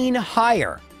 14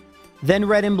 higher than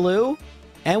Red and Blue,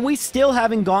 and we still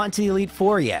haven't gotten to the Elite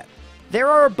Four yet. There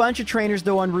are a bunch of trainers,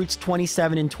 though, on routes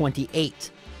 27 and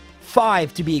 28.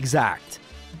 5 to be exact.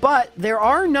 But there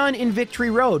are none in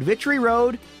Victory Road. Victory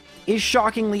Road is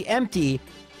shockingly empty,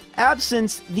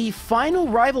 absent the final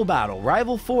rival battle,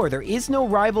 Rival 4. There is no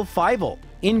Rival 5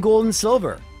 in Gold and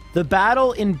Silver. The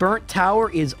battle in Burnt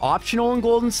Tower is optional in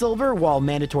Gold and Silver, while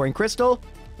mandatory in Crystal,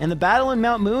 and the battle in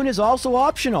Mount Moon is also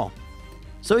optional.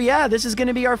 So yeah, this is going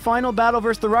to be our final battle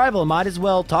versus the rival. Might as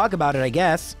well talk about it, I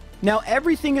guess. Now,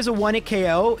 everything is a one-hit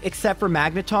KO except for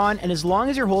Magneton, and as long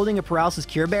as you're holding a Paralysis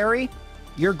Cure Berry,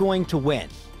 you're going to win.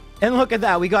 And look at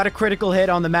that, we got a critical hit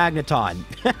on the Magneton.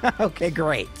 Okay,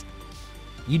 great.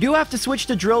 You do have to switch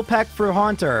to Drill Peck for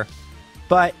Haunter,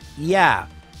 but yeah.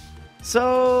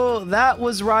 So that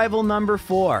was rival number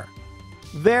 4.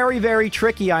 Very, very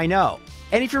tricky, I know.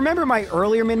 And if you remember my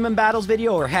earlier minimum battles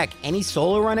video, or heck, any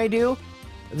solo run I do,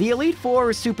 the Elite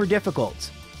Four is super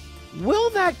difficult. Will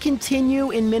that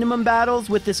continue in minimum battles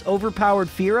with this overpowered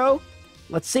Fearow?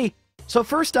 Let's see. So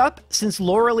first up, since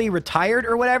Laurelie retired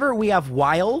or whatever, we have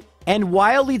Weil. And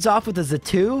Weil leads off with a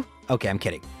Xatu. Okay, I'm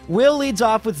kidding. Will leads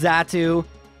off with Xatu.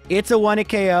 It's a 1-hit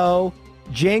KO.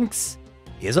 Jinx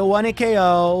is a 1-hit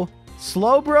KO.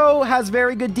 Slowbro has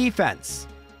very good defense.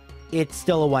 It's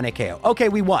still a 1-hit KO. Okay,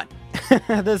 we won.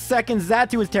 The second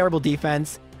Xatu is terrible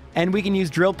defense, and we can use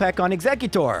Drill Peck on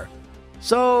Executor.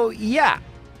 So yeah,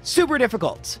 super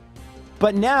difficult.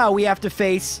 But now we have to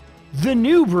face the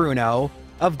new Bruno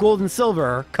of Gold and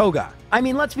Silver, Koga. I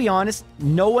mean, let's be honest,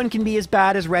 no one can be as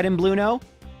bad as Red and Blueno,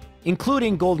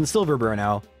 including Gold and Silver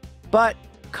Bruno, but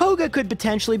Koga could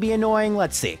potentially be annoying.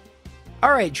 Let's see.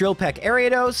 Alright, Drill Peck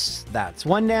Ariados, that's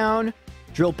 1 down.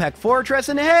 Drill Peck Fortress,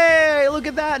 and hey, look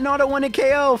at that, not a 1-hit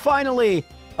KO, finally!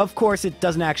 Of course, it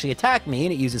doesn't actually attack me,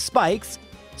 and it uses spikes,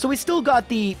 so we still got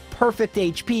the perfect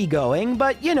HP going,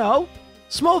 but, you know,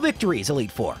 small victories,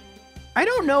 Elite Four. I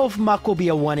don't know if Muck will be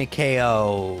a 1-hit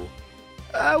KO.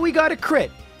 We got a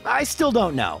crit. I still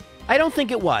don't know. I don't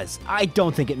think it was. I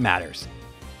don't think it matters.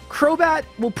 Crobat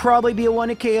will probably be a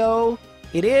 1-hit KO.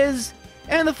 It is.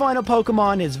 And the final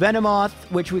Pokemon is Venomoth,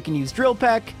 which we can use Drill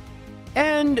Peck.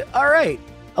 And, alright,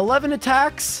 11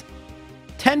 attacks,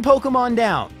 10 Pokemon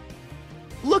down.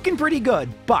 Looking pretty good,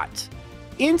 but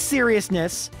in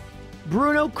seriousness,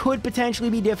 Bruno could potentially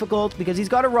be difficult because he's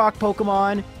got a rock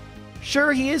Pokemon.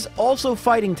 Sure, he is also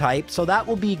fighting type, so that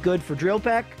will be good for Drill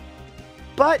Peck.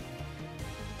 But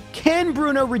can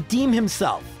Bruno redeem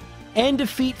himself and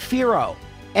defeat Fearow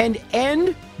and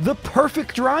end the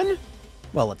perfect run?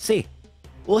 Well, let's see.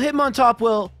 We'll hit him on top,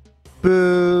 Will.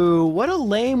 Boo. What a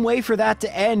lame way for that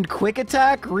to end. Quick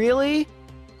attack? Really?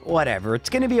 Whatever. It's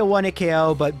going to be a 1-hit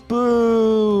KO, but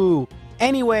boo.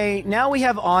 Anyway, now we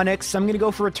have Onix. I'm going to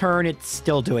go for a turn. It's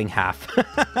still doing half.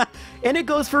 And it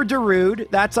goes for Darude.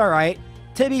 That's all right.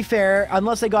 To be fair,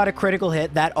 unless I got a critical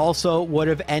hit, that also would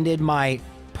have ended my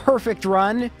perfect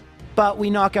run. But we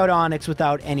knock out Onix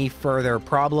without any further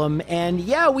problem. And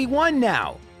yeah, we won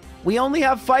now. We only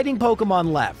have fighting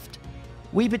Pokemon left.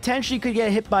 We potentially could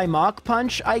get hit by Mach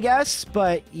Punch, I guess.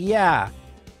 But yeah,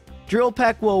 Drill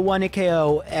Peck will 1-hit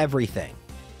KO everything.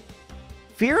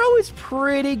 Fearow is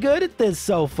pretty good at this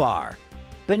so far.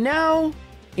 But now,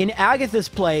 in Agatha's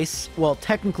place, well,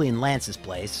 technically in Lance's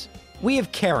place, we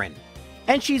have Karen.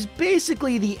 And she's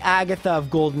basically the Agatha of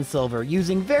Gold and Silver,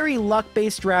 using very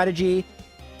luck-based strategy.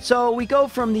 So we go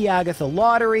from the Agatha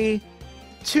Lottery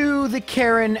to the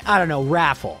Karen, I don't know,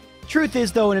 Raffle. Truth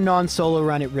is, though, in a non-solo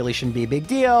run, it really shouldn't be a big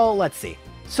deal. Let's see.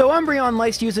 So Umbreon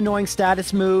likes to use annoying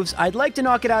status moves. I'd like to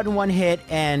knock it out in one hit,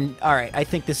 and alright, I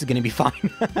think this is going to be fine.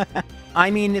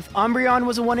 I mean, if Umbreon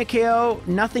was a 1-hit KO,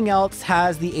 nothing else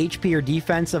has the HP or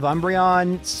defense of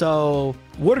Umbreon, so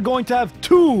we're going to have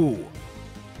 2,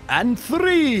 and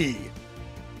 3,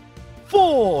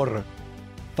 4,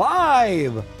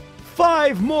 5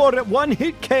 more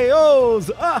 1-hit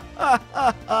KOs!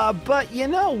 But you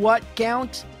know what,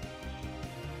 Count?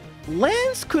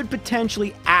 Lance could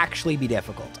potentially actually be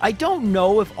difficult. I don't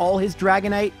know if all his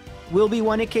Dragonite will be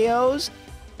 1-hit KOs,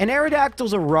 and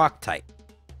Aerodactyl's a rock type.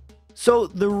 So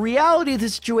the reality of the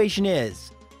situation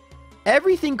is,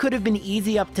 everything could have been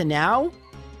easy up to now,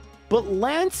 but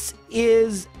Lance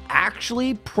is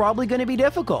actually probably going to be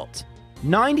difficult.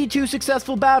 92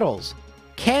 successful battles.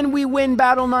 Can we win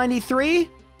battle 93?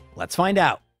 Let's find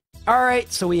out.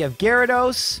 Alright, so we have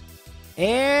Gyarados.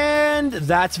 And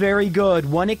that's very good.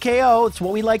 1-hit KO. It's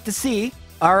what we like to see.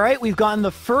 Alright, we've gotten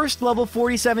the first level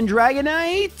 47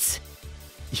 Dragonite.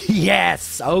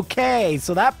 Yes! Okay,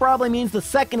 so that probably means the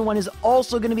second one is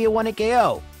also going to be a 1-hit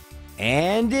KO.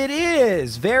 And it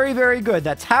is! Very, very good.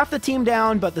 That's half the team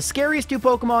down, but the scariest 2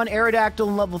 Pokemon, Aerodactyl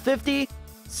and level 50,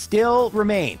 still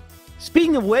remain.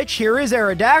 Speaking of which, here is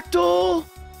Aerodactyl!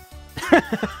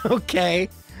 Okay.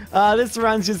 This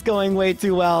run's just going way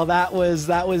too well. That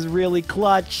was really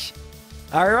clutch.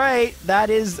 Alright, that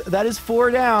is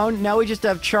 4 down. Now we just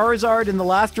have Charizard and the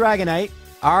last Dragonite.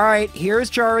 Alright,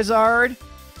 here's Charizard.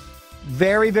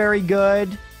 Very, very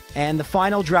good. And the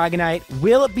final Dragonite.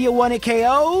 Will it be a 1-hit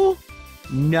KO?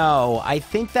 No, I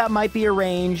think that might be a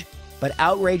range, but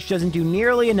Outrage doesn't do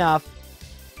nearly enough.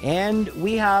 And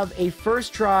we have a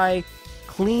first try,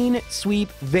 clean sweep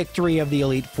victory of the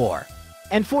Elite Four.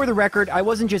 And for the record, I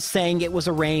wasn't just saying it was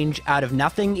a range out of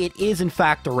nothing. It is, in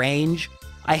fact, a range.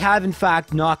 I have, in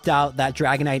fact, knocked out that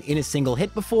Dragonite in a single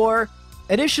hit before.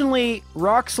 Additionally,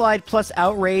 Rock Slide plus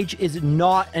Outrage is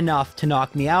not enough to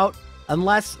knock me out,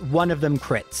 unless one of them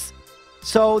crits.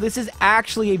 So this is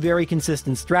actually a very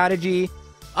consistent strategy.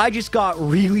 I just got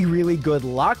really, really good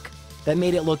luck that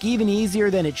made it look even easier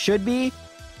than it should be.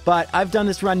 But I've done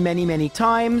this run many, many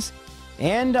times,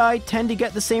 and I tend to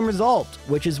get the same result,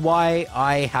 which is why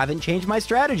I haven't changed my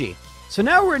strategy. So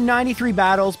now we're in 93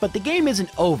 battles, but the game isn't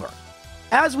over.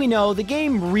 As we know, the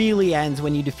game really ends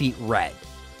when you defeat Red.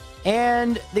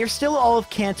 And there's still all of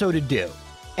Kanto to do.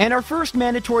 And our first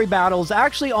mandatory battle is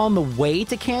actually on the way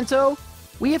to Kanto.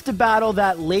 We have to battle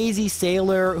that lazy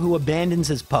sailor who abandons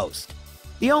his post.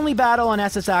 The only battle on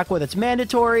SS Aqua that's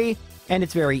mandatory, and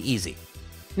it's very easy.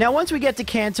 Now, once we get to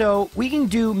Kanto, we can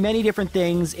do many different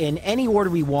things in any order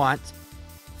we want.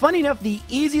 Funny enough, the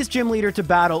easiest gym leader to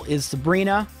battle is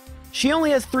Sabrina. She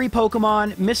only has 3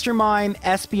 Pokemon, Mr. Mime,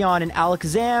 Espeon, and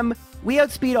Alakazam. We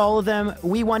outspeed all of them,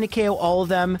 we 1-hit KO all of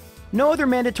them. No other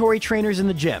mandatory trainers in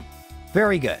the gym.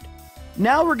 Very good.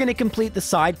 Now we're going to complete the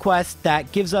side quest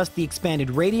that gives us the expanded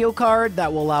radio card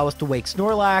that will allow us to wake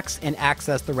Snorlax and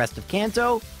access the rest of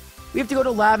Kanto. We have to go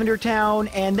to Lavender Town,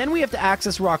 and then we have to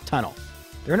access Rock Tunnel.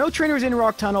 There are no trainers in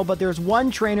Rock Tunnel, but there's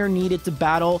one trainer needed to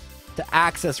battle to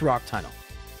access Rock Tunnel.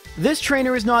 This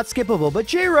trainer is not skippable, but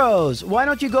J-Rose, why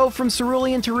don't you go from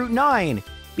Cerulean to Route 9?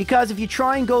 Because if you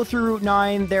try and go through Route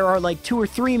 9, there are like 2 or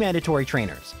 3 mandatory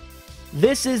trainers.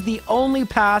 This is the only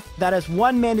path that has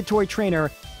one mandatory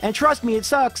trainer, and trust me, it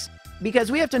sucks,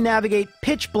 because we have to navigate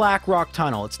pitch black rock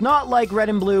tunnel. It's not like Red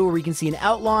and Blue where we can see an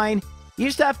outline. You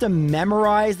just have to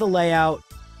memorize the layout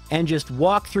and just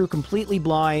walk through completely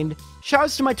blind.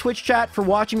 Shouts to my Twitch chat for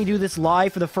watching me do this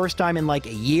live for the first time in like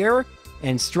a year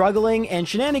and struggling, and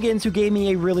Shenanigans who gave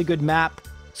me a really good map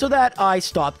so that I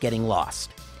stopped getting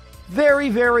lost. Very,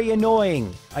 very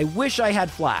annoying. I wish I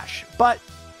had Flash. But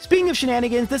speaking of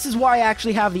Shenanigans, this is why I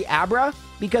actually have the Abra,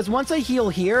 because once I heal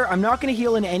here, I'm not going to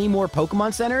heal in any more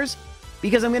Pokemon Centers,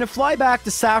 because I'm going to fly back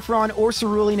to Saffron or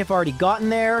Cerulean if I've already gotten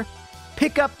there,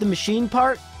 pick up the machine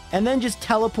part, and then just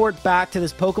teleport back to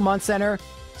this Pokemon Center,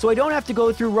 so I don't have to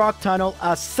go through Rock Tunnel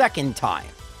a second time.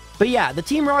 But yeah, the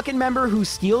Team Rocket member who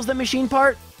steals the machine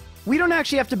part, we don't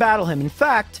actually have to battle him. In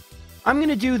fact, I'm going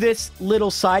to do this little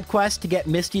side quest to get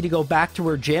Misty to go back to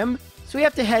her gym, so we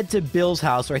have to head to Bill's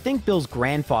house, or I think Bill's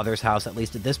grandfather's house at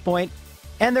least at this point,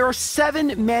 and there are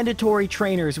 7 mandatory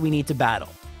trainers we need to battle.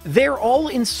 They're all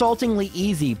insultingly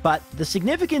easy, but the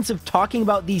significance of talking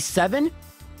about these 7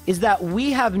 is that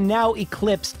we have now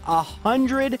eclipsed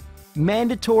 100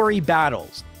 mandatory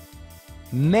battles.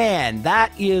 Man,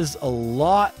 that is a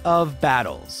lot of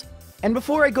battles. And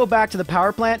before I go back to the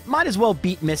power plant, might as well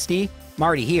beat Misty. I'm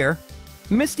already here.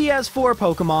 Misty has 4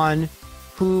 Pokemon,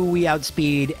 who we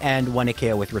outspeed and 1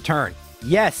 KO with return.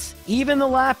 Yes, even the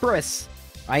Lapras.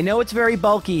 I know it's very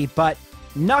bulky, but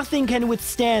nothing can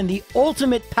withstand the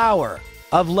ultimate power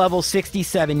of level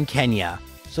 67 Kenya.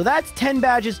 So that's 10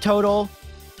 badges total,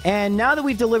 and now that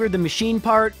we've delivered the machine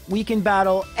part, we can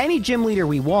battle any gym leader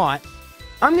we want.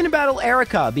 I'm going to battle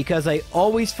Erica because I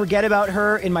always forget about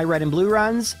her in my Red and Blue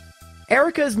runs.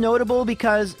 Erica is notable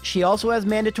because she also has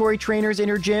mandatory trainers in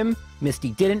her gym. Misty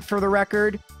didn't, for the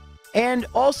record. And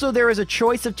also there is a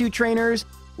choice of 2 trainers.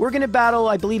 We're going to battle,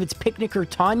 I believe it's Picnicker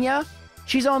Tanya.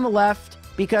 She's on the left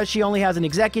because she only has an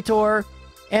Exeggutor,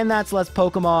 and that's less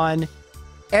Pokemon.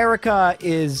 Erica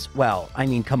is, well, I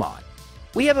mean, come on.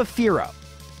 We have a Fearow.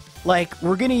 Like,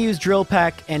 we're going to use Drill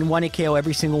Peck and 1 KO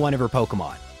every single one of her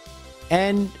Pokemon.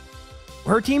 And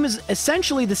her team is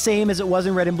essentially the same as it was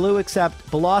in Red and Blue, except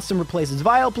Blossom replaces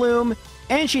Vileplume,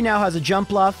 and she now has a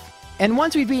Jumpluff. And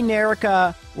once we've beaten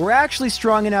Erica, we're actually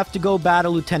strong enough to go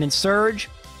battle Lieutenant Surge.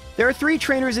 There are 3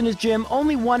 trainers in his gym,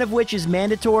 only one of which is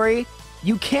mandatory.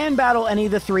 You can battle any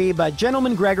of the 3, but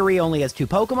Gentleman Gregory only has 2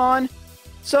 Pokemon,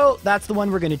 so that's the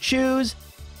one we're going to choose.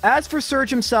 As for Surge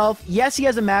himself, yes, he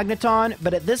has a Magneton,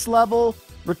 but at this level,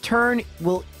 Return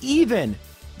will even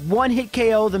one-hit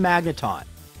KO the Magneton.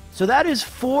 So that is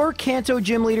 4 Kanto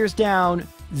gym leaders down,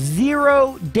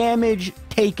 0 damage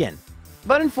taken.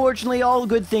 But unfortunately, all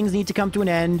good things need to come to an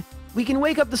end. We can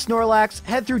wake up the Snorlax,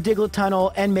 head through Diglett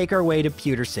Tunnel, and make our way to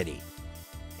Pewter City.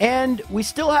 And we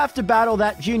still have to battle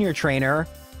that junior trainer,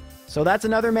 so that's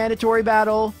another mandatory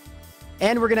battle.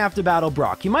 And we're going to have to battle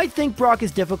Brock. You might think Brock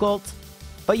is difficult,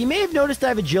 but you may have noticed I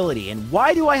have agility. And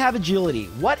why do I have agility?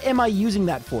 What am I using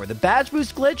that for? The badge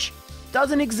boost glitch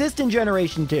doesn't exist in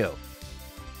Generation 2.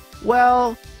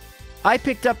 Well, I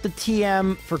picked up the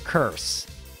TM for Curse.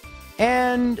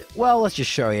 And, well, let's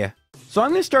just show you. So I'm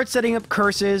going to start setting up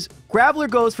curses. Graveler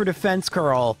goes for Defense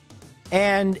Curl,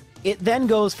 and it then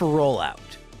goes for Rollout.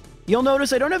 You'll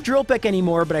notice I don't have Drill Peck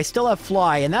anymore, but I still have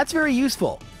Fly, and that's very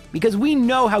useful, because we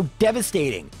know how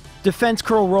devastating Defense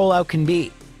Curl Rollout can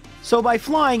be. So by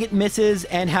flying, it misses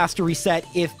and has to reset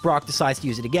if Brock decides to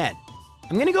use it again.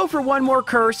 I'm going to go for 1 more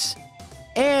Curse,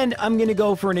 and I'm going to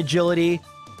go for an Agility,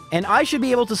 and I should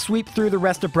be able to sweep through the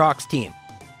rest of Brock's team.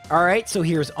 Alright, so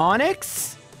here's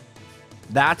Onix.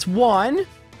 That's 1.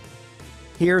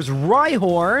 Here's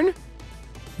Rhyhorn.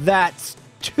 That's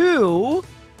 2.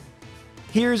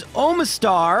 Here's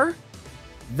Omastar.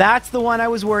 That's the one I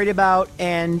was worried about,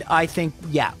 and I think,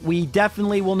 yeah, we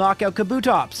definitely will knock out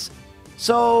Kabutops.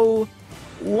 So,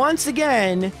 once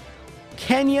again,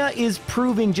 Kenya is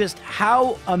proving just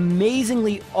how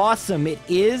amazingly awesome it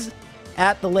is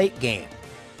at the late game.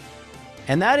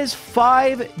 And that is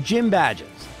 5 gym badges.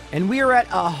 And we are at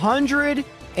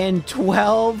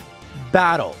 112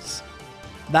 battles.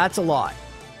 That's a lot.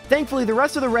 Thankfully, the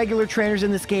rest of the regular trainers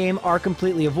in this game are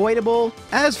completely avoidable.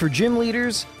 As for gym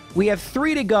leaders, we have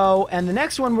 3 to go, and the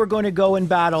next one we're going to go and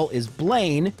battle is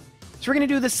Blaine. So we're going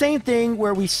to do the same thing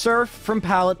where we surf from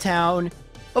Pallet Town,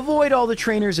 avoid all the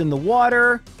trainers in the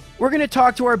water. We're going to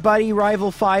talk to our buddy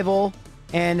Rival Fivel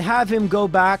and have him go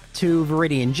back to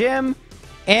Viridian Gym.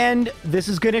 And this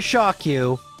is going to shock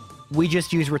you. We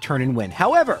just use Return and Win.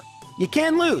 However, you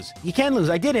can lose. You can lose.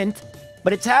 I didn't,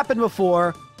 but it's happened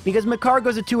before because Makar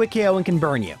goes a 2-hit KO and can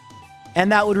burn you.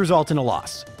 And that would result in a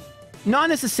loss. Not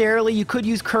necessarily. You could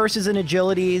use curses and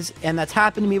agilities, and that's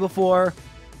happened to me before.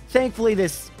 Thankfully,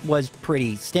 this was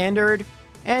pretty standard.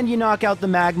 And you knock out the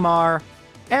Magmar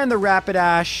and the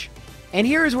Rapidash. And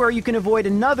here's where you can avoid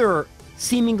another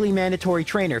seemingly mandatory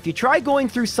trainer. If you try going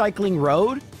through Cycling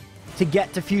Road to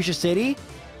get to Fuchsia City,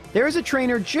 there's a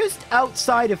trainer just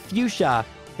outside of Fuchsia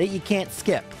that you can't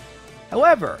skip.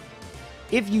 However,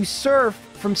 if you surf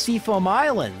from Seafoam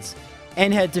Islands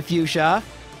and head to Fuchsia,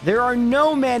 there are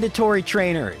no mandatory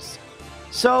trainers.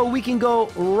 So we can go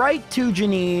right to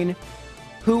Janine,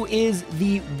 who is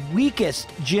the weakest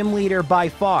gym leader by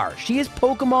far. She is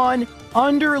Pokemon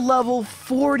under level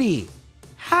 40.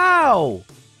 How?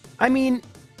 I mean,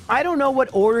 I don't know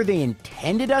what order they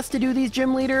intended us to do these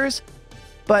gym leaders,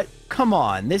 but come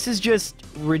on, this is just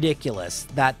ridiculous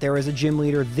that there is a gym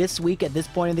leader this week at this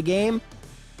point in the game.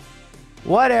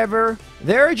 Whatever.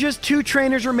 There are just 2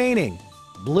 trainers remaining.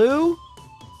 Blue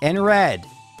and Red.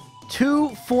 2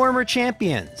 former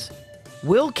champions.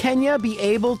 Will Kenya be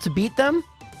able to beat them?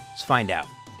 Let's find out.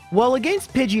 Well,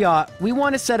 against Pidgeot, we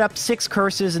want to set up 6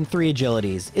 curses and 3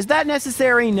 agilities. Is that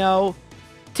necessary? No.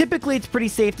 Typically, it's pretty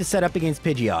safe to set up against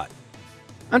Pidgeot.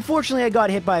 Unfortunately, I got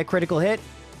hit by a critical hit,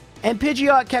 and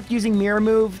Pidgeot kept using Mirror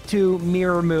Move to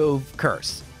Mirror Move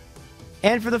Curse.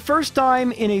 And for the first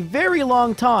time in a very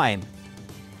long time,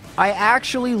 I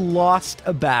actually lost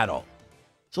a battle.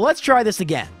 So let's try this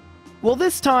again. Well,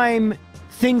 this time,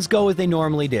 things go as they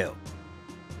normally do.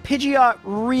 Pidgeot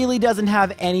really doesn't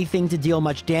have anything to deal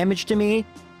much damage to me,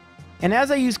 and as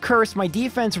I use Curse, my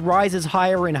defense rises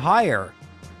higher and higher,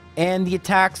 and the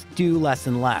attacks do less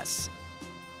and less.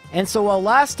 And so while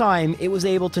last time it was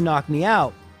able to knock me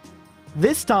out,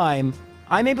 this time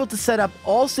I'm able to set up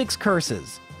all 6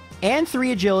 curses and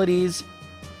 3 agilities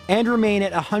and remain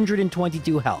at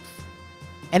 122 health.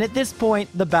 And at this point,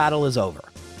 the battle is over.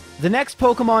 The next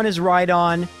Pokemon is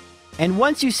Rhydon, and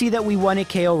once you see that we won a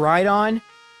KO Rhydon,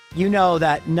 you know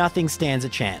that nothing stands a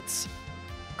chance.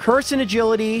 Curse and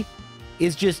Agility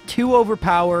is just too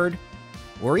overpowered,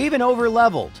 or even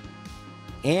over-leveled.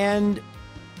 And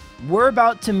we're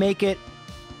about to make it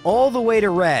all the way to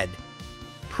Red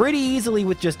pretty easily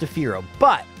with just a Fearow.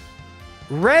 But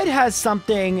Red has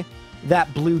something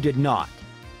that Blue did not.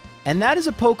 And that is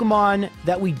a Pokemon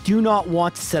that we do not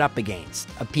want to set up against,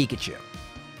 a Pikachu.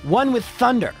 One with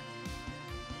Thunder.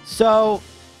 So,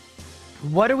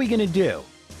 what are we going to do?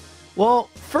 Well,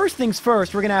 first things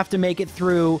first, we're going to have to make it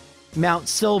through Mount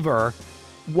Silver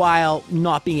while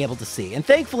not being able to see. And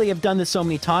thankfully, I've done this so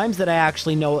many times that I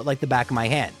actually know it like the back of my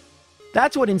hand.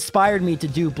 That's what inspired me to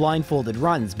do blindfolded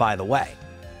runs, by the way.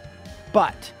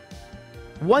 But,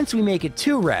 once we make it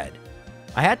to Red,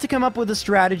 I had to come up with a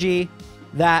strategy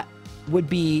that would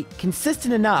be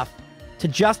consistent enough to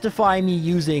justify me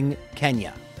using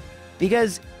Kenya.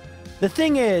 Because the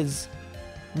thing is,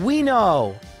 we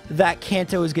know that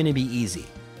Kanto is going to be easy.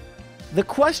 The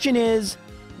question is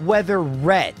whether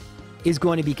Red is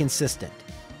going to be consistent.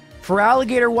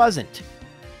 Feraligatr wasn't.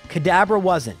 Kadabra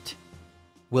wasn't.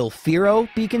 Will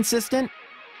Fearow be consistent?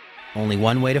 Only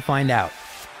one way to find out.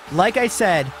 Like I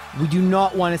said, we do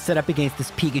not want to set up against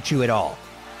this Pikachu at all.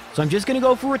 So I'm just going to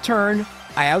go for Return,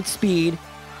 I outspeed,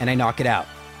 and I knock it out.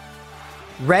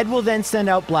 Red will then send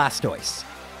out Blastoise.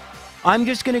 I'm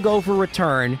just going to go for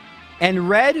Return, and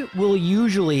Red will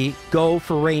usually go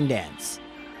for Rain Dance.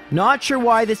 Not sure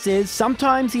why this is.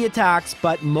 Sometimes he attacks,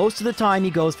 but most of the time he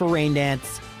goes for Rain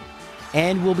Dance,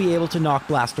 and we'll be able to knock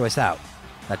Blastoise out.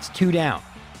 That's 2 down.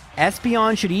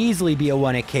 Espeon should easily be a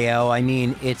 1-hit KO. I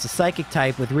mean, it's a Psychic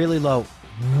type with really low...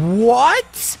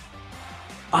 What?!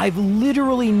 I've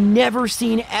literally never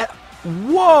seen...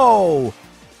 Whoa!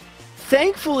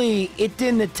 Thankfully, it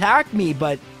didn't attack me,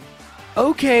 but...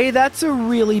 Okay, that's a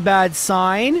really bad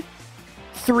sign.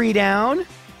 3 down.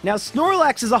 Now,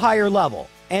 Snorlax is a higher level,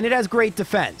 and it has great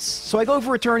defense. So I go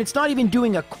for Return. It's not even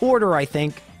doing a quarter, I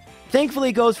think. Thankfully,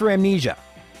 it goes for Amnesia.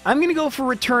 I'm going to go for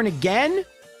Return again,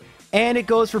 and it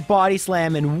goes for Body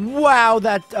Slam, and wow,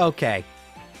 that... Okay.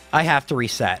 I have to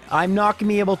reset. I'm not going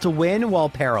to be able to win while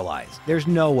paralyzed. There's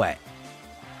no way.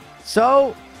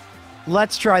 So,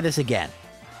 let's try this again.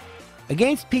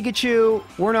 Against Pikachu,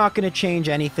 we're not going to change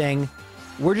anything.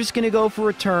 We're just going to go for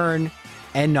Return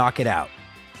and knock it out.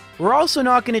 We're also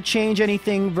not going to change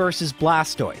anything versus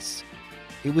Blastoise.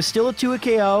 It was still a 2-hit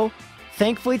KO.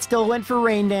 Thankfully, it still went for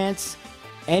Rain Dance,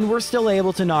 and we're still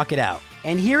able to knock it out.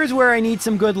 And here's where I need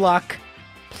some good luck.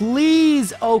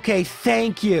 Please! Okay,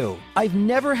 thank you. I've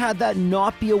never had that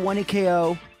not be a 1-hit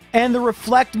KO, and the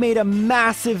Reflect made a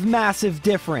massive, massive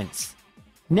difference.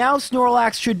 Now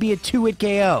Snorlax should be a 2-hit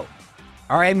KO.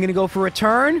 Alright, I'm going to go for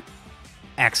Return.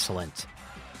 Excellent.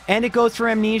 And it goes for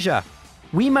Amnesia.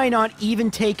 we might not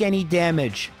even take any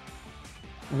damage.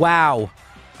 Wow.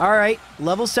 Alright,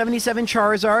 level 77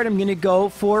 Charizard. I'm going to go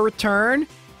for return.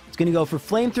 It's going to go for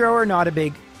Flamethrower, not a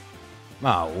big...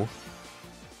 Oh.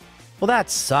 Well, that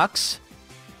sucks.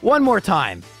 One more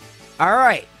time.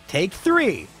 Alright, take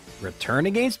 3. Return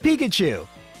against Pikachu.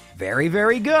 Very,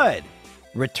 very good.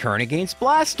 Return against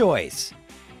Blastoise.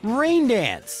 Rain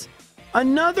Dance.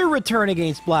 Another return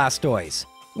against Blastoise.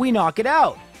 We knock it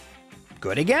out.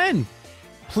 Good again.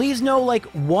 Please no, like,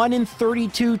 1 in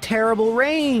 32 terrible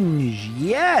range.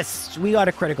 Yes, we got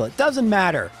a critical. It doesn't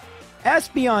matter.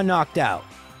 Espeon knocked out.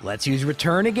 Let's use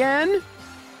return again.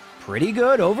 Pretty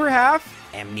good, over half.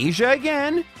 Amnesia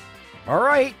again.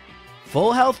 Alright,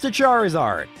 full health to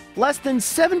Charizard. Less than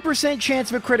 7%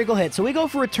 chance of a critical hit, so we go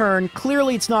for return.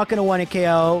 Clearly it's not going to want a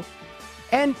KO.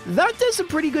 And that does some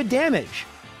pretty good damage.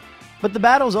 But the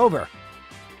battle's over.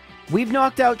 We've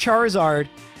knocked out Charizard.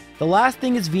 The last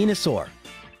thing is Venusaur.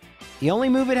 The only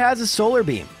move it has is Solar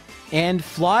Beam. And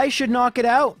Fly should knock it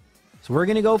out. So we're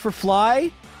going to go for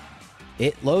Fly.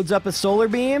 It loads up a Solar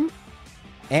Beam.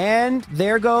 And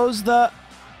there goes the...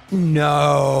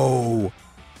 No.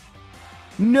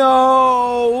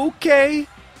 No. Okay.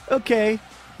 Okay.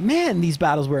 Man, these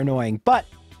battles were annoying. But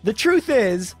the truth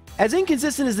is, as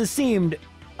inconsistent as this seemed,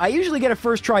 I usually get a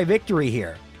first try victory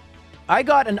here. I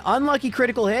got an unlucky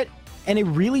critical hit and a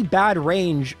really bad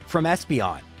range from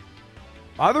Espeon.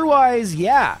 Otherwise,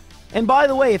 yeah. And by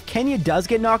the way, if Kenya does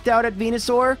get knocked out at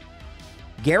Venusaur,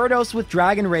 Gyarados with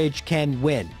Dragon Rage can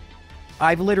win.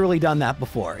 I've literally done that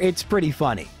before. It's pretty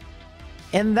funny.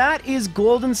 And that is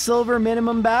Gold and Silver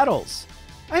minimum battles.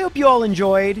 I hope you all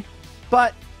enjoyed,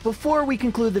 but before we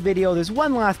conclude the video, there's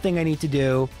one last thing I need to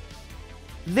do.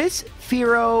 This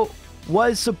Fearow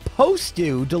was supposed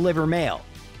to deliver mail.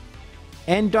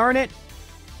 And darn it,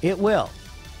 it will.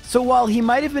 So while he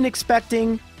might have been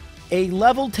expecting a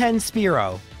level 10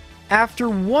 Spearow, after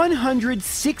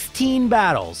 116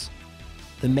 battles,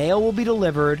 the mail will be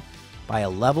delivered by a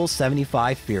level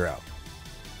 75 Fearow.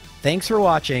 Thanks for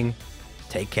watching.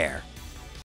 Take care.